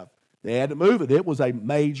that stuff. They had to move it. It was a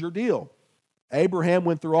major deal. Abraham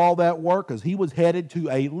went through all that work because he was headed to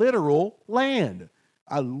a literal land.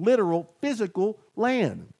 A literal, physical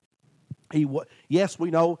land. Yes,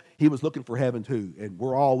 we know he was looking for heaven too. And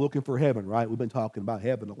we're all looking for heaven, right? We've been talking about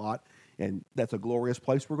heaven a lot. And that's a glorious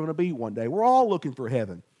place we're going to be one day. We're all looking for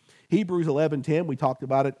heaven. Hebrews 11:10, we talked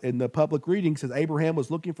about it in the public reading, says Abraham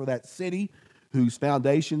was looking for that city whose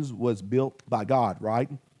foundations was built by God, right?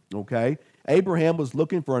 Okay. Abraham was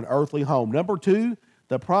looking for an earthly home. Number two,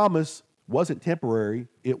 the promise wasn't temporary.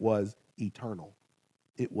 It was eternal.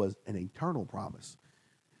 It was an eternal promise.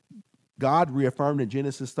 God reaffirmed in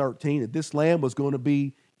Genesis 13 that this land was going to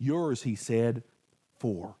be yours, he said,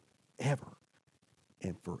 forever. forever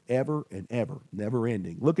and forever and ever, never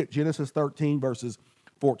ending. Look at Genesis 13, verses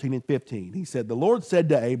 14 and 15. He said, the Lord said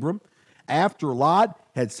to Abram, after Lot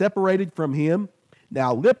had separated from him,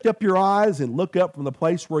 now lift up your eyes and look up from the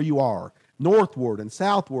place where you are, northward and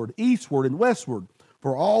southward, eastward and westward,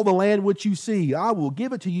 for all the land which you see, I will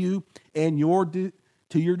give it to you and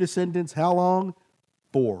to your descendants. How long?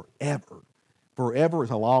 Forever. Forever is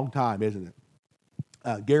a long time, isn't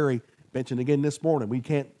it? Gary mentioned again this morning,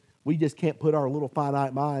 we just can't put our little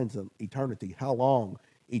finite minds on eternity. How long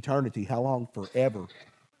eternity, how long forever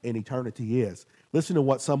in eternity is. Listen to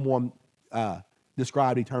what someone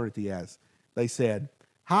described eternity as. They said,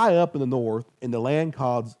 high up in the north, in the land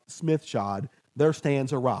called Smithshod, there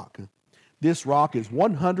stands a rock. This rock is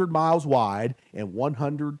 100 miles wide and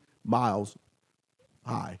 100 miles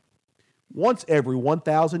high. Once every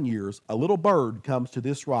 1,000 years, a little bird comes to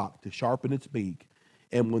this rock to sharpen its beak.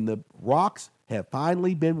 And when the rocks have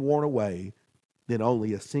finally been worn away, then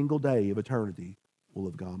only a single day of eternity will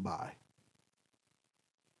have gone by.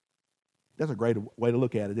 That's a great way to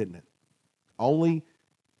look at it, isn't it? Only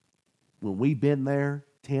when we've been there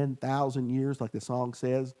 10,000 years, like the song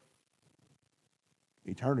says,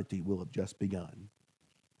 eternity will have just begun.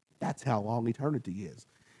 That's how long eternity is.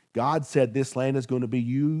 God said this land is going to be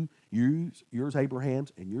yours,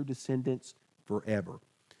 Abraham's, and your descendants forever.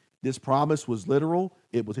 This promise was literal.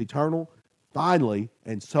 It was eternal. Finally,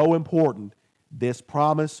 and so important, this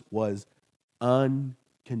promise was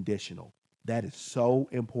unconditional. That is so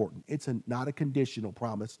important. It's not a conditional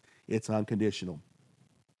promise. It's unconditional.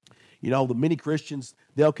 You know, the many Christians,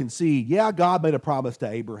 they'll concede, yeah, God made a promise to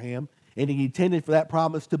Abraham, and he intended for that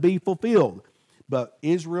promise to be fulfilled. But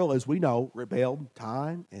Israel, as we know, rebelled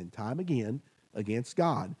time and time again against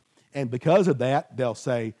God. And because of that, they'll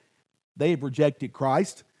say they've rejected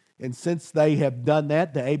Christ. And since they have done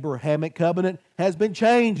that, the Abrahamic Covenant has been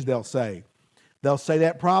changed, they'll say. They'll say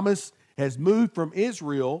that promise has moved from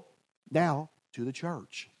Israel now to the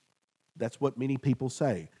church. That's what many people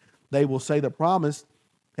say. They will say the promise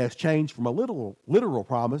has changed from a literal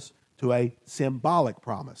promise to a symbolic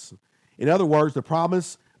promise. In other words, the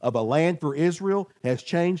promise of a land for Israel has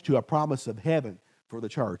changed to a promise of heaven for the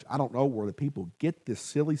church. I don't know where the people get this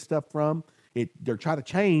silly stuff from. They're trying to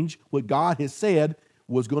change what God has said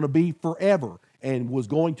was going to be forever and was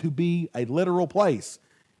going to be a literal place.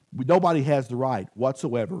 Nobody has the right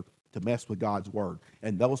whatsoever to mess with God's word.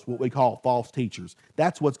 And those what we call false teachers.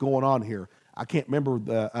 That's what's going on here. I can't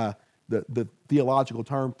remember the theological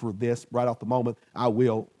term for this right off the moment. I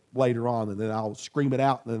will later on, and then I'll scream it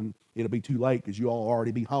out, and then it'll be too late because you all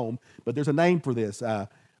already be home. But there's a name for this.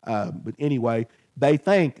 But anyway, they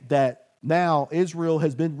think that now Israel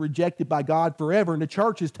has been rejected by God forever, and the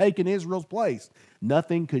church has taken Israel's place.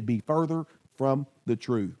 Nothing could be further from the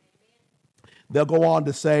truth. They'll go on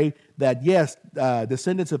to say that, yes,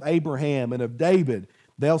 descendants of Abraham and of David,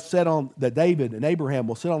 David and Abraham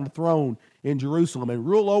will sit on the throne in Jerusalem and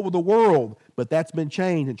rule over the world, but that's been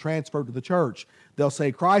changed and transferred to the church. They'll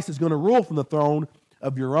say Christ is going to rule from the throne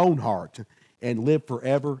of your own heart and live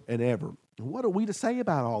forever and ever. What are we to say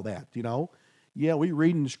about all that? You know, yeah, we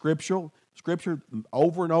read in Scripture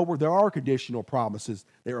over and over. There are conditional promises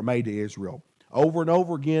that were made to Israel. Over and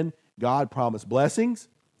over again, God promised blessings,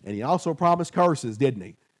 and he also promised curses, didn't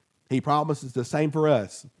he? He promises the same for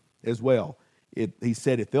us as well. He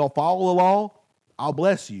said, if they'll follow the law, I'll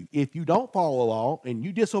bless you. If you don't follow the law and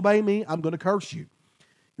you disobey me, I'm going to curse you.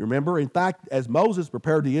 Remember, in fact, as Moses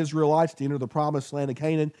prepared the Israelites to enter the promised land of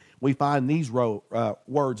Canaan, we find these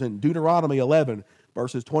words in Deuteronomy 11,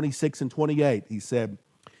 verses 26 and 28. He said,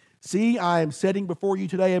 see, I am setting before you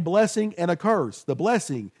today a blessing and a curse. The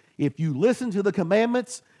blessing, if you listen to the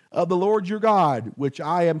commandments of the Lord your God, which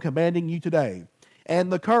I am commanding you today.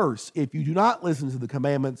 And the curse, if you do not listen to the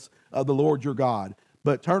commandments of the Lord your God,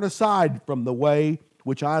 but turn aside from the way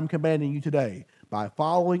which I am commanding you today, by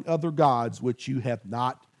following other gods which you have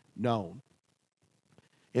not known.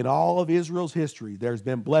 In all of Israel's history, there's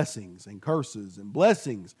been blessings and curses and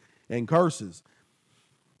blessings and curses.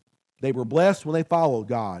 They were blessed when they followed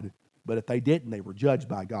God, but if they didn't, they were judged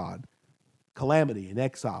by God. Calamity and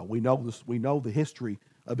exile. We know this. We know the history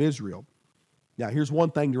of Israel. Now, here's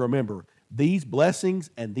one thing to remember. These blessings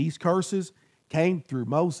and these curses came through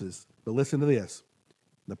Moses. But listen to this.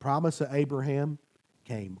 The promise of Abraham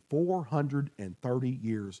came 430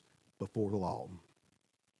 years before the law.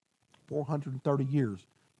 430 years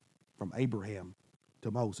from Abraham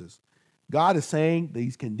to Moses. God is saying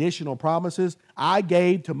these conditional promises I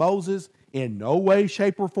gave to Moses in no way,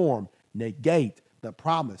 shape, or form negate the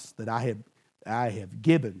promise that I have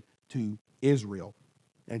given to Israel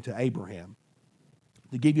and to Abraham.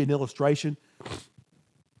 To give you an illustration,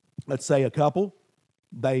 let's say a couple,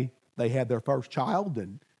 they had their first child,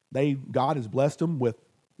 and God has blessed them with,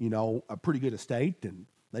 a pretty good estate, and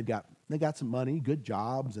they got some money, good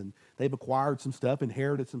jobs, and they've acquired some stuff,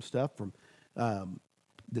 inherited some stuff from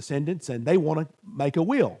descendants, and they want to make a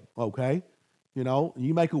will. Okay,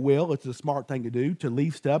 you make a will. It's a smart thing to do, to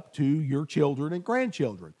leave stuff to your children and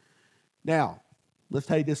grandchildren. Now, let's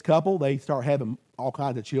take this couple. They start having all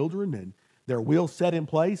kinds of children, and their will's set in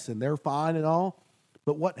place, and they're fine and all.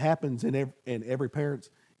 But what happens in every parent's,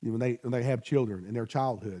 when they have children in their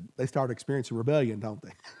childhood, they start experiencing rebellion, don't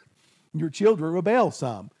they? Your children rebel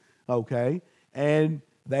some, okay? And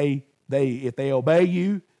if they obey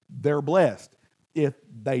you, they're blessed. If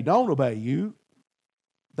they don't obey you,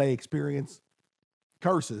 they experience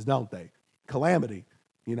curses, don't they? Calamity,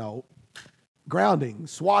 grounding,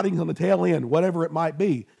 swatting on the tail end, whatever it might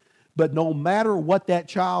be. But no matter what that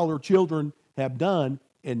child or children have done,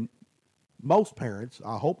 and most parents,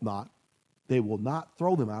 I hope not, they will not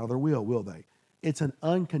throw them out of their will they? It's an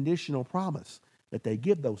unconditional promise that they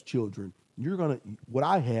give those children. What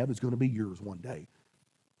I have is going to be yours one day.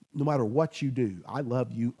 No matter what you do, I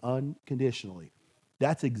love you unconditionally.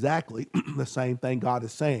 That's exactly the same thing God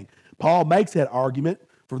is saying. Paul makes that argument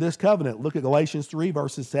for this covenant. Look at Galatians 3,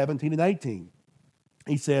 verses 17 and 18.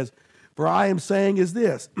 He says, "For I am saying is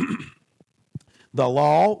this, the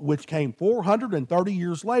law, which came 430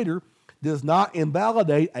 years later, does not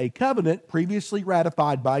invalidate a covenant previously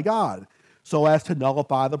ratified by God, so as to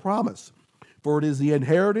nullify the promise. For it is the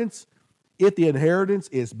inheritance. If the inheritance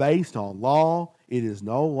is based on law, it is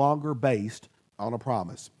no longer based on a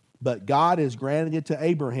promise. But God is granting it to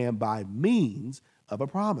Abraham by means of a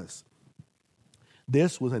promise.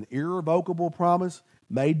 This was an irrevocable promise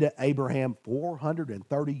made to Abraham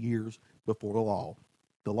 430 years before the law.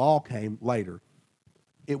 The law came later.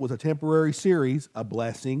 It was a temporary series of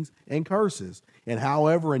blessings and curses. And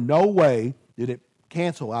however, in no way did it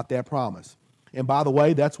cancel out that promise. And by the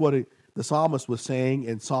way, that's what the psalmist was saying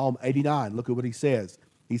in Psalm 89. Look at what he says.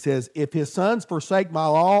 He says, "If his sons forsake my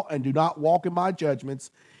law and do not walk in my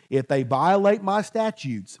judgments, if they violate my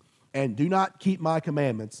statutes and do not keep my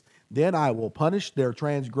commandments, then I will punish their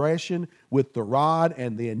transgression with the rod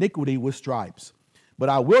and the iniquity with stripes. But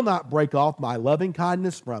I will not break off my loving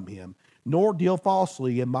kindness from him, nor deal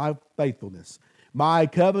falsely in my faithfulness. My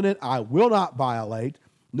covenant I will not violate,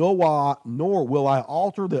 nor will I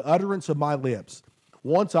alter the utterance of my lips.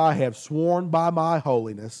 Once I have sworn by my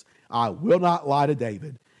holiness, I will not lie to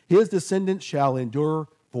David. His descendants shall endure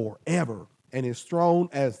forever, and his throne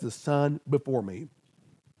as the sun before me.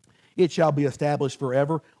 It shall be established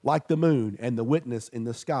forever like the moon, and the witness in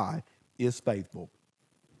the sky is faithful."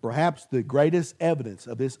 Perhaps the greatest evidence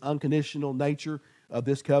of this unconditional nature of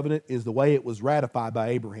this covenant is the way it was ratified by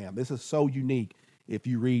Abraham. This is so unique if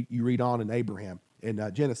you read on in Abraham, in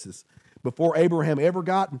Genesis. Before Abraham ever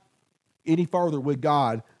got any further with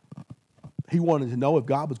God, he wanted to know if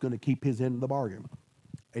God was going to keep his end of the bargain.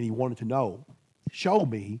 And he wanted to know, show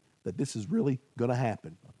me that this is really going to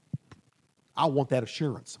happen. I want that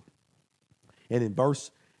assurance. And in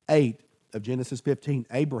verse 8 of Genesis 15,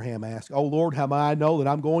 Abraham asked, "Oh Lord, how may I know that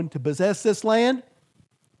I'm going to possess this land?"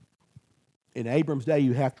 In Abram's day,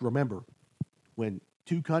 you have to remember, when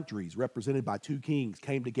two countries represented by two kings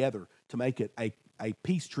came together to make it a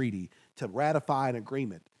peace treaty, to ratify an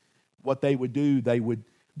agreement, what they would do, they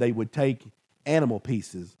would take animal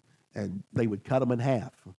pieces and they would cut them in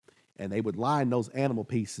half. And they would line those animal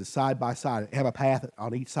pieces side by side, have a path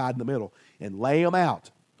on each side in the middle, and lay them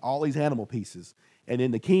out, all these animal pieces. And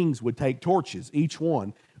then the kings would take torches, each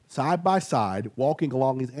one, side by side, walking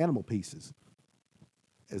along these animal pieces.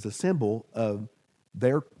 As a symbol of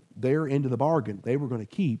their end of the bargain, they were going to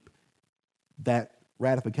keep that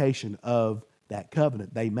ratification of that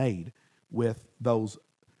covenant they made with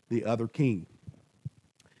the other king.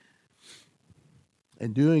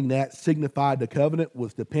 And doing that signified the covenant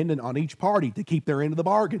was dependent on each party to keep their end of the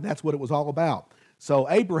bargain. That's what it was all about. So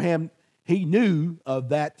Abraham, he knew of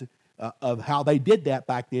that, of how they did that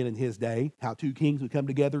back then in his day, how two kings would come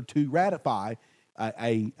together to ratify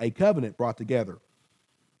a covenant brought together.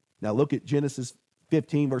 Now look at Genesis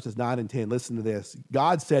 15, verses 9 and 10. Listen to this.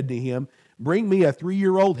 God said to him, "Bring me a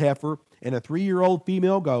 3-year-old heifer and a 3-year-old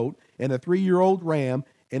female goat and a 3-year-old ram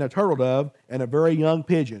and a turtle dove and a very young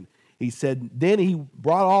pigeon." He said, then he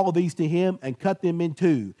brought all of these to him and cut them in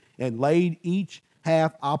two and laid each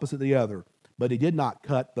half opposite the other. But he did not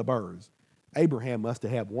cut the birds. Abraham must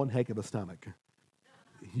have had one heck of a stomach.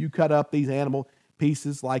 You cut up these animal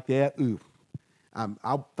pieces like that. Oof.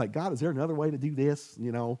 I'll think, God, is there another way to do this?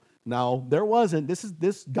 No, there wasn't.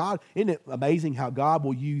 This God. Isn't it amazing how God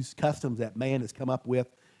will use customs that man has come up with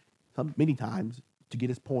many times to get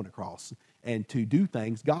his point across and to do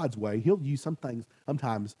things God's way. He'll use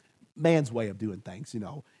sometimes man's way of doing things,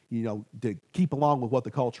 to keep along with what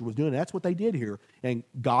the culture was doing. And that's what they did here. And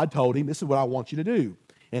God told him, this is what I want you to do.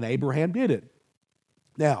 And Abraham did it.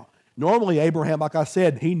 Now, normally Abraham, like I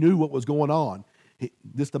said, he knew what was going on.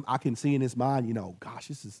 I can see in his mind,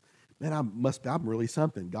 gosh, I'm really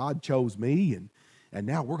something. God chose me, and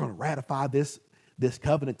now we're going to ratify this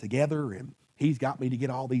covenant together, and he's got me to get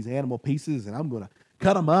all these animal pieces, and I'm going to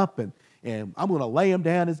cut them up, and I'm going to lay them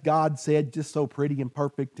down as God said, just so pretty and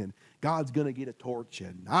perfect, and God's going to get a torch,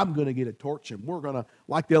 and I'm going to get a torch, and we're going to,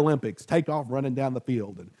 like the Olympics, take off running down the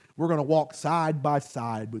field, and we're going to walk side by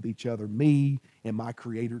side with each other, me and my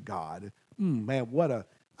Creator God. Man,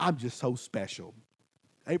 I'm just so special.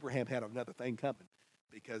 Abraham had another thing coming,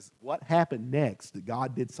 because what happened next,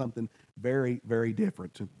 God did something very, very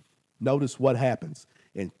different. Notice what happens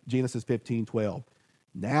in Genesis 15:12.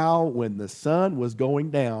 Now, when the sun was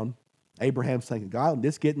going down, Abraham's thinking, God,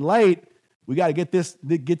 it's getting late. We got to get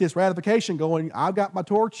this ratification going. I've got my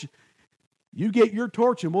torch. You get your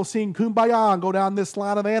torch, and we'll sing Kumbaya and go down this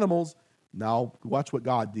line of animals. No, watch what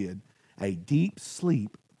God did. A deep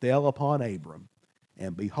sleep fell upon Abram,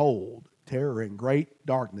 and behold, terror and great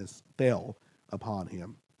darkness fell upon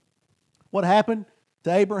him. What happened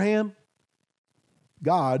to Abraham?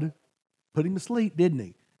 God put him to sleep, didn't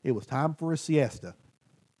he? It was time for a siesta.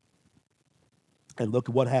 And look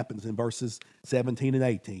at what happens in verses 17 and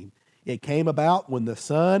 18. It came about when the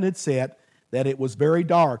sun had set that it was very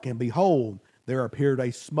dark, and behold, there appeared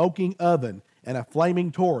a smoking oven and a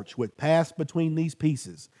flaming torch which passed between these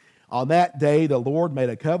pieces. On that day the Lord made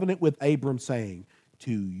a covenant with Abram, saying,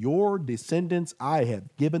 to your descendants I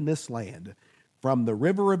have given this land, from the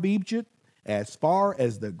river of Egypt as far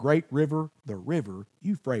as the great river, the river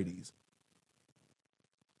Euphrates.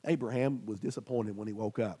 Abraham was disappointed when he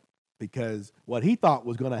woke up, because what he thought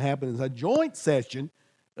was going to happen is a joint session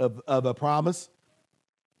of a promise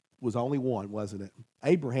was only one, wasn't it?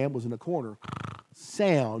 Abraham was in a corner,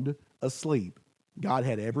 sound asleep. God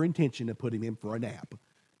had every intention of putting him for a nap,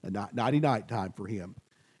 a nighty-night time for him.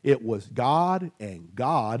 It was God and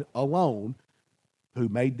God alone who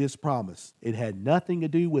made this promise. It had nothing to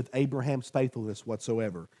do with Abraham's faithfulness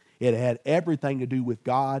whatsoever. It had everything to do with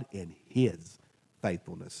God and his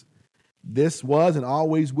faithfulness. This was and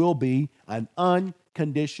always will be an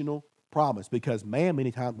unconditional promise, because man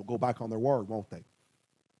many times will go back on their word, won't they?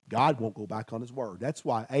 God won't go back on his word. That's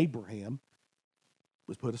why Abraham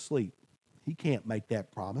was put asleep. He can't make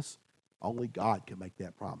that promise. Only God can make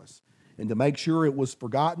that promise. And to make sure it was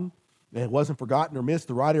forgotten, and it wasn't forgotten or missed,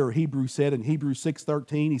 the writer of Hebrews said in Hebrews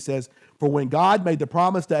 6:13, he says, for when God made the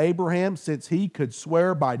promise to Abraham, since he could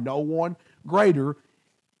swear by no one greater,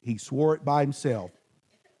 he swore it by himself.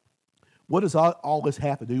 What does all this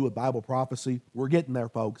have to do with Bible prophecy? We're getting there,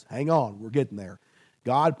 folks. Hang on, we're getting there.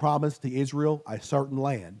 God promised to Israel a certain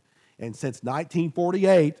land. And since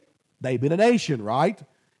 1948, they've been a nation, right?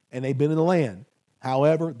 And they've been in the land.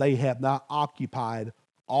 However, they have not occupied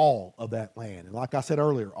all of that land. And like I said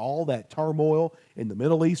earlier, all that turmoil in the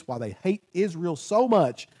Middle East, why they hate Israel so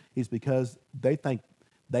much, is because they think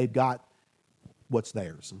they've got what's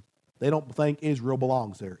theirs. They don't think Israel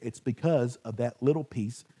belongs there. It's because of that little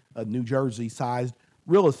piece of New Jersey-sized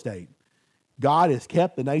real estate. God has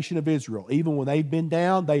kept the nation of Israel. Even when they've been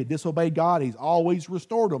down, they disobeyed God, he's always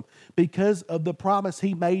restored them because of the promise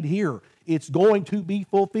he made here. It's going to be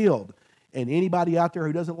fulfilled. And anybody out there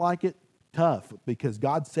who doesn't like it, tough, because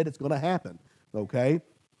God said it's going to happen, okay?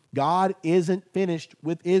 God isn't finished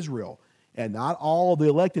with Israel, and not all the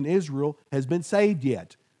elect in Israel has been saved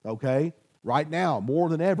yet, okay? Right now, more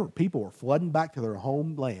than ever, people are flooding back to their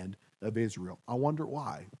homeland of Israel. I wonder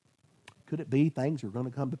why. Could it be things are going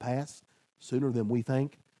to come to pass sooner than we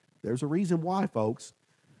think? There's a reason why, folks.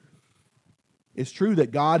 It's true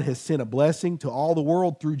that God has sent a blessing to all the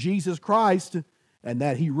world through Jesus Christ, and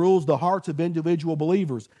that he rules the hearts of individual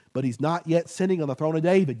believers, but he's not yet sitting on the throne of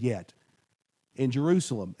David yet in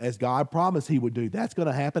Jerusalem, as God promised he would do. That's going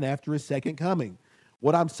to happen after his second coming.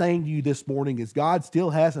 What I'm saying to you this morning is God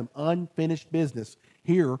still has some unfinished business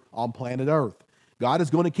here on planet Earth. God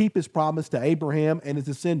is going to keep his promise to Abraham and his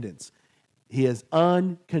descendants, his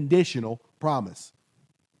unconditional promise.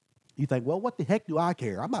 You think, well, what the heck do I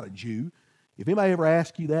care? I'm not a Jew. If anybody ever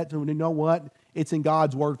asks you that, you know what? It's in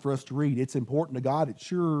God's word for us to read. It's important to God. It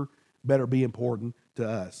sure better be important to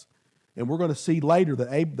us. And we're going to see later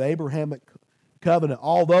that the Abrahamic Covenant,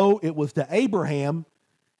 although it was to Abraham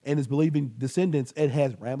and his believing descendants, it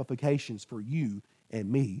has ramifications for you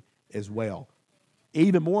and me as well.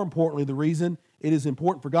 Even more importantly, the reason it is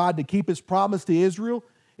important for God to keep his promise to Israel,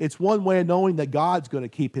 it's one way of knowing that God's going to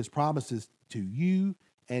keep his promises to you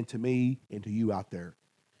and to me and to you out there.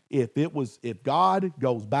 If God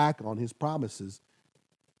goes back on his promises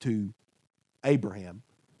to Abraham,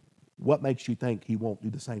 what makes you think he won't do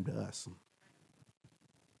the same to us?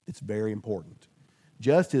 It's very important.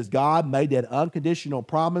 Just as God made that unconditional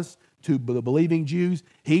promise to the believing Jews,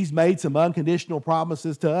 he's made some unconditional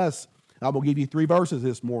promises to us. I'm going to give you 3 verses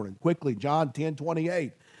this morning. Quickly, John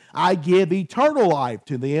 10:28. I give eternal life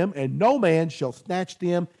to them, and no man shall snatch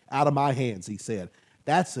them out of my hands, he said.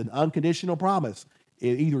 That's an unconditional promise.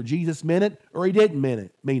 Either Jesus meant it or he didn't mean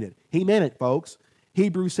it. He meant it, folks.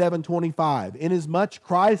 Hebrews 7:25. Inasmuch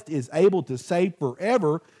Christ is able to save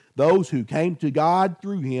forever those who came to God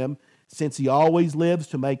through him, since he always lives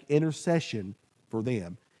to make intercession for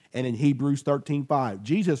them. And in Hebrews 13:5,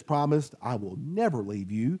 Jesus promised, I will never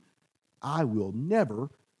leave you. I will never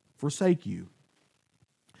forsake you.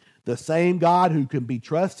 The same God who can be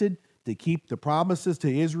trusted to keep the promises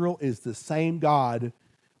to Israel is the same God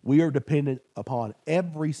we are dependent upon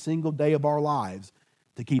every single day of our lives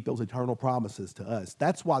to keep those eternal promises to us.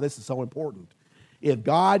 That's why this is so important. If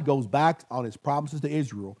God goes back on his promises to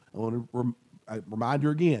Israel, I want to remind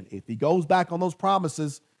you again, if he goes back on those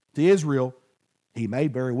promises to Israel, he may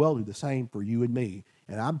very well do the same for you and me.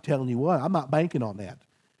 And I'm telling you what, I'm not banking on that.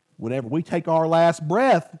 Whenever we take our last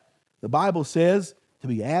breath, the Bible says to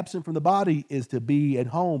be absent from the body is to be at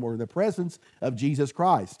home or in the presence of Jesus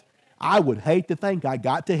Christ. I would hate to think I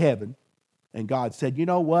got to heaven and God said, you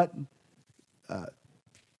know what,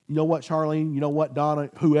 Charlene, you know what,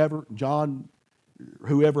 Donna, whoever, John,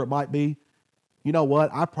 whoever it might be, you know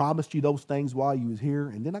what, I promised you those things while you was here,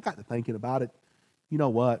 and then I got to thinking about it. You know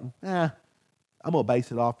what, I'm going to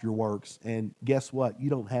base it off your works, and guess what, you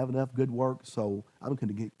don't have enough good works, so I'm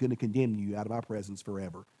going to condemn you out of my presence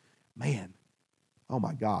forever. Man, oh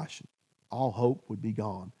my gosh, all hope would be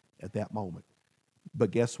gone at that moment.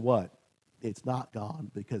 But guess what? It's not gone,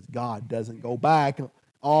 because God doesn't go back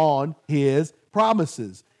on his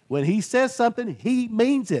promises. When he says something, he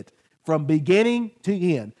means it from beginning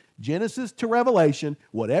to end. Genesis to Revelation,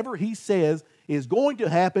 whatever he says is going to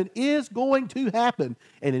happen,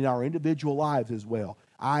 and in our individual lives as well.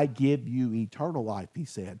 I give you eternal life, he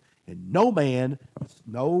said, and no man,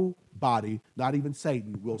 nobody, not even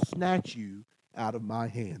Satan, will snatch you out of my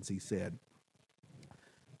hands, he said.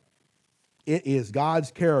 It is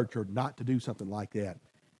God's character not to do something like that.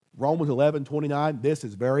 Romans 11:29, this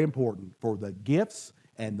is very important. For the gifts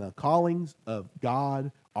and the callings of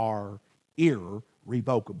God are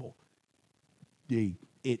irrevocable.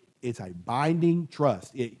 It's a binding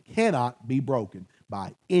trust. It cannot be broken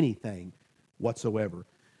by anything whatsoever.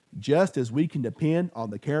 Just as we can depend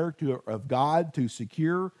on the character of God to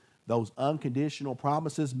secure those unconditional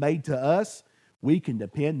promises made to us, we can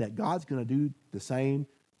depend that God's going to do the same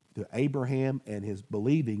to Abraham and his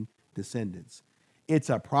believing descendants. It's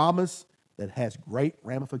a promise that has great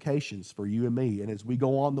ramifications for you and me. And as we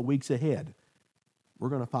go on the weeks ahead, we're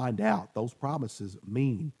going to find out those promises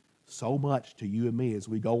mean so much to you and me as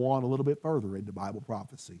we go on a little bit further into Bible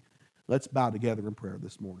prophecy. Let's bow together in prayer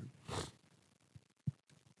this morning.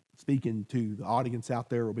 Speaking to the audience out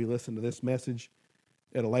there who will be listening to this message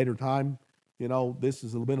at a later time, you know, this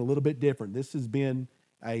has been a little bit different. This has been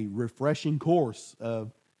a refreshing course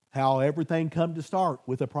of how everything come to start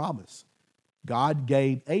with a promise. God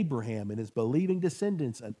gave Abraham and his believing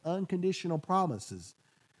descendants an unconditional promises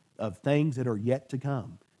of things that are yet to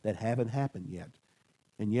come, that haven't happened yet.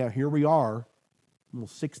 And yeah, here we are,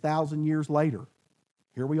 almost 6,000 years later.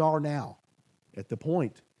 Here we are now at the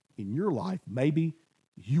point in your life, maybe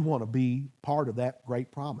you want to be part of that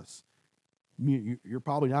great promise. You're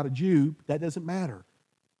probably not a Jew, but that doesn't matter.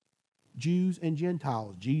 Jews and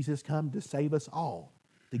Gentiles, Jesus come to save us all,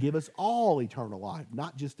 to give us all eternal life,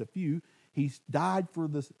 not just a few. He's died for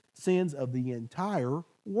the sins of the entire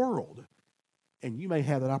world. And you may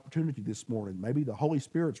have that opportunity this morning. Maybe the Holy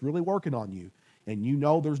Spirit's really working on you, and you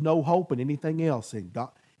know there's no hope in anything else,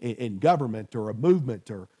 in government or a movement,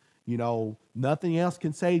 or, you know, nothing else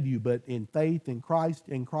can save you but in faith in Christ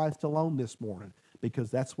and Christ alone this morning, because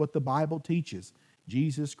that's what the Bible teaches.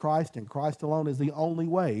 Jesus Christ and Christ alone is the only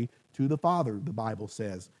way to the Father, the Bible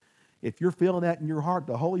says. If you're feeling that in your heart,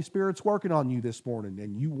 the Holy Spirit's working on you this morning,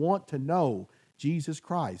 and you want to know Jesus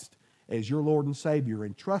Christ as your Lord and Savior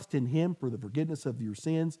and trust in him for the forgiveness of your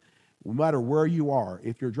sins, no matter where you are.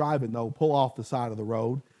 If you're driving, though, pull off the side of the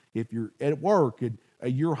road. If you're at work,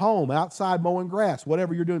 at your home, outside mowing grass,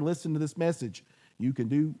 whatever you're doing, listen to this message. You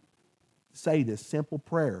can say this simple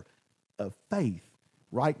prayer of faith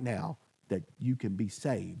right now that you can be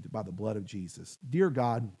saved by the blood of Jesus. Dear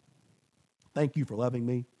God, thank you for loving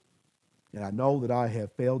me. And I know that I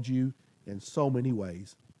have failed you in so many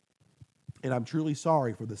ways. and I'm truly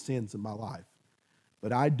sorry for the sins in my life.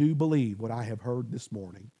 But I do believe what I have heard this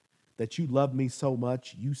morning, that you love me so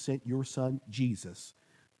much, you sent your son, Jesus,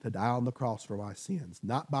 to die on the cross for my sins,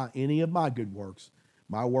 not by any of my good works.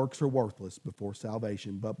 My works are worthless before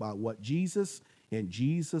salvation, but by what Jesus and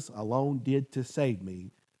Jesus alone did to save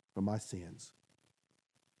me from my sins.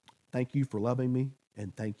 Thank you for loving me,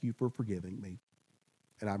 and thank you for forgiving me.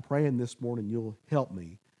 And I'm praying this morning you'll help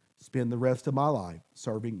me spend the rest of my life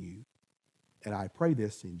serving you. And I pray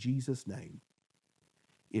this in Jesus' name.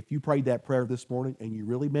 If you prayed that prayer this morning and you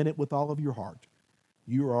really meant it with all of your heart,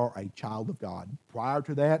 you are a child of God. Prior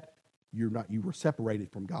to that, you were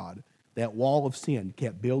separated from God. That wall of sin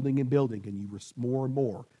kept building and building, and you were more and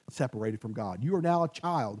more separated from God. You are now a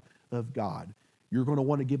child of God. You're going to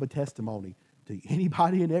want to give a testimony to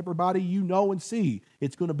anybody and everybody you know and see.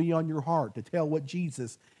 It's going to be on your heart to tell what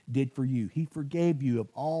Jesus did for you. He forgave you of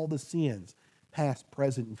all the sins, past,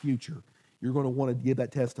 present, and future. You're going to want to give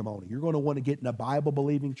that testimony. You're going to want to get in a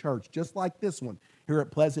Bible-believing church, just like this one here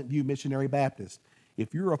at Pleasant View Missionary Baptist.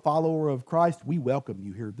 If you're a follower of Christ, we welcome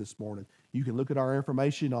you here this morning. You can look at our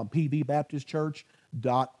information on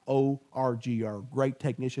pvbaptistchurch.org. Our great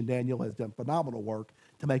technician, Daniel, has done phenomenal work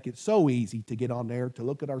to make it so easy to get on there, to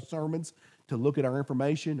look at our sermons, to look at our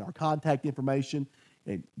information, our contact information,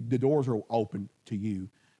 and the doors are open to you.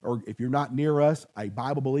 Or if you're not near us, a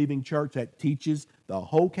Bible-believing church that teaches the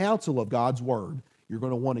whole counsel of God's Word, you're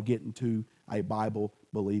going to want to get into a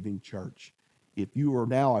Bible-believing church. If you are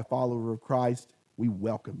now a follower of Christ, we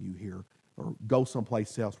welcome you here. Or go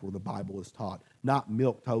someplace else where the Bible is taught, not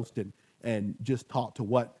milk toasted and just taught to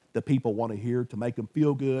what the people want to hear to make them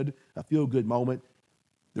feel good, a feel-good moment.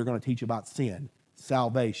 They're going to teach about sin,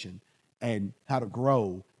 salvation, and how to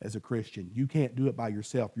grow as a Christian. You can't do it by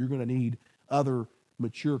yourself. You're going to need other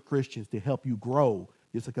mature Christians to help you grow,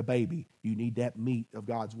 just like a baby. You need that meat of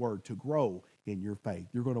God's Word to grow in your faith.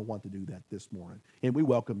 You're going to want to do that this morning, and we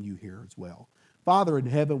welcome you here as well. Father in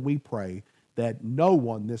heaven, we pray that no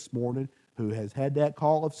one this morning who has had that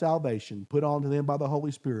call of salvation put onto them by the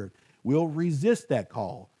Holy Spirit will resist that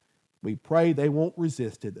call. We pray they won't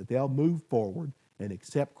resist it, that they'll move forward and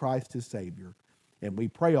accept Christ as Savior. And we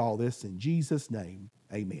pray all this in Jesus' name.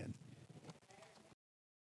 Amen.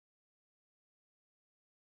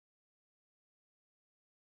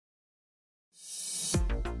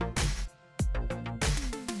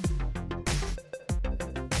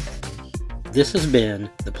 This has been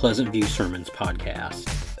the Pleasant View Sermons podcast.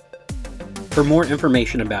 For more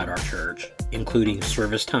information about our church, including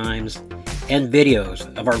service times and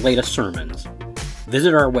videos of our latest sermons,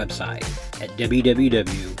 visit our website at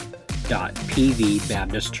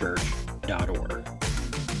www.pvbaptistchurch.org.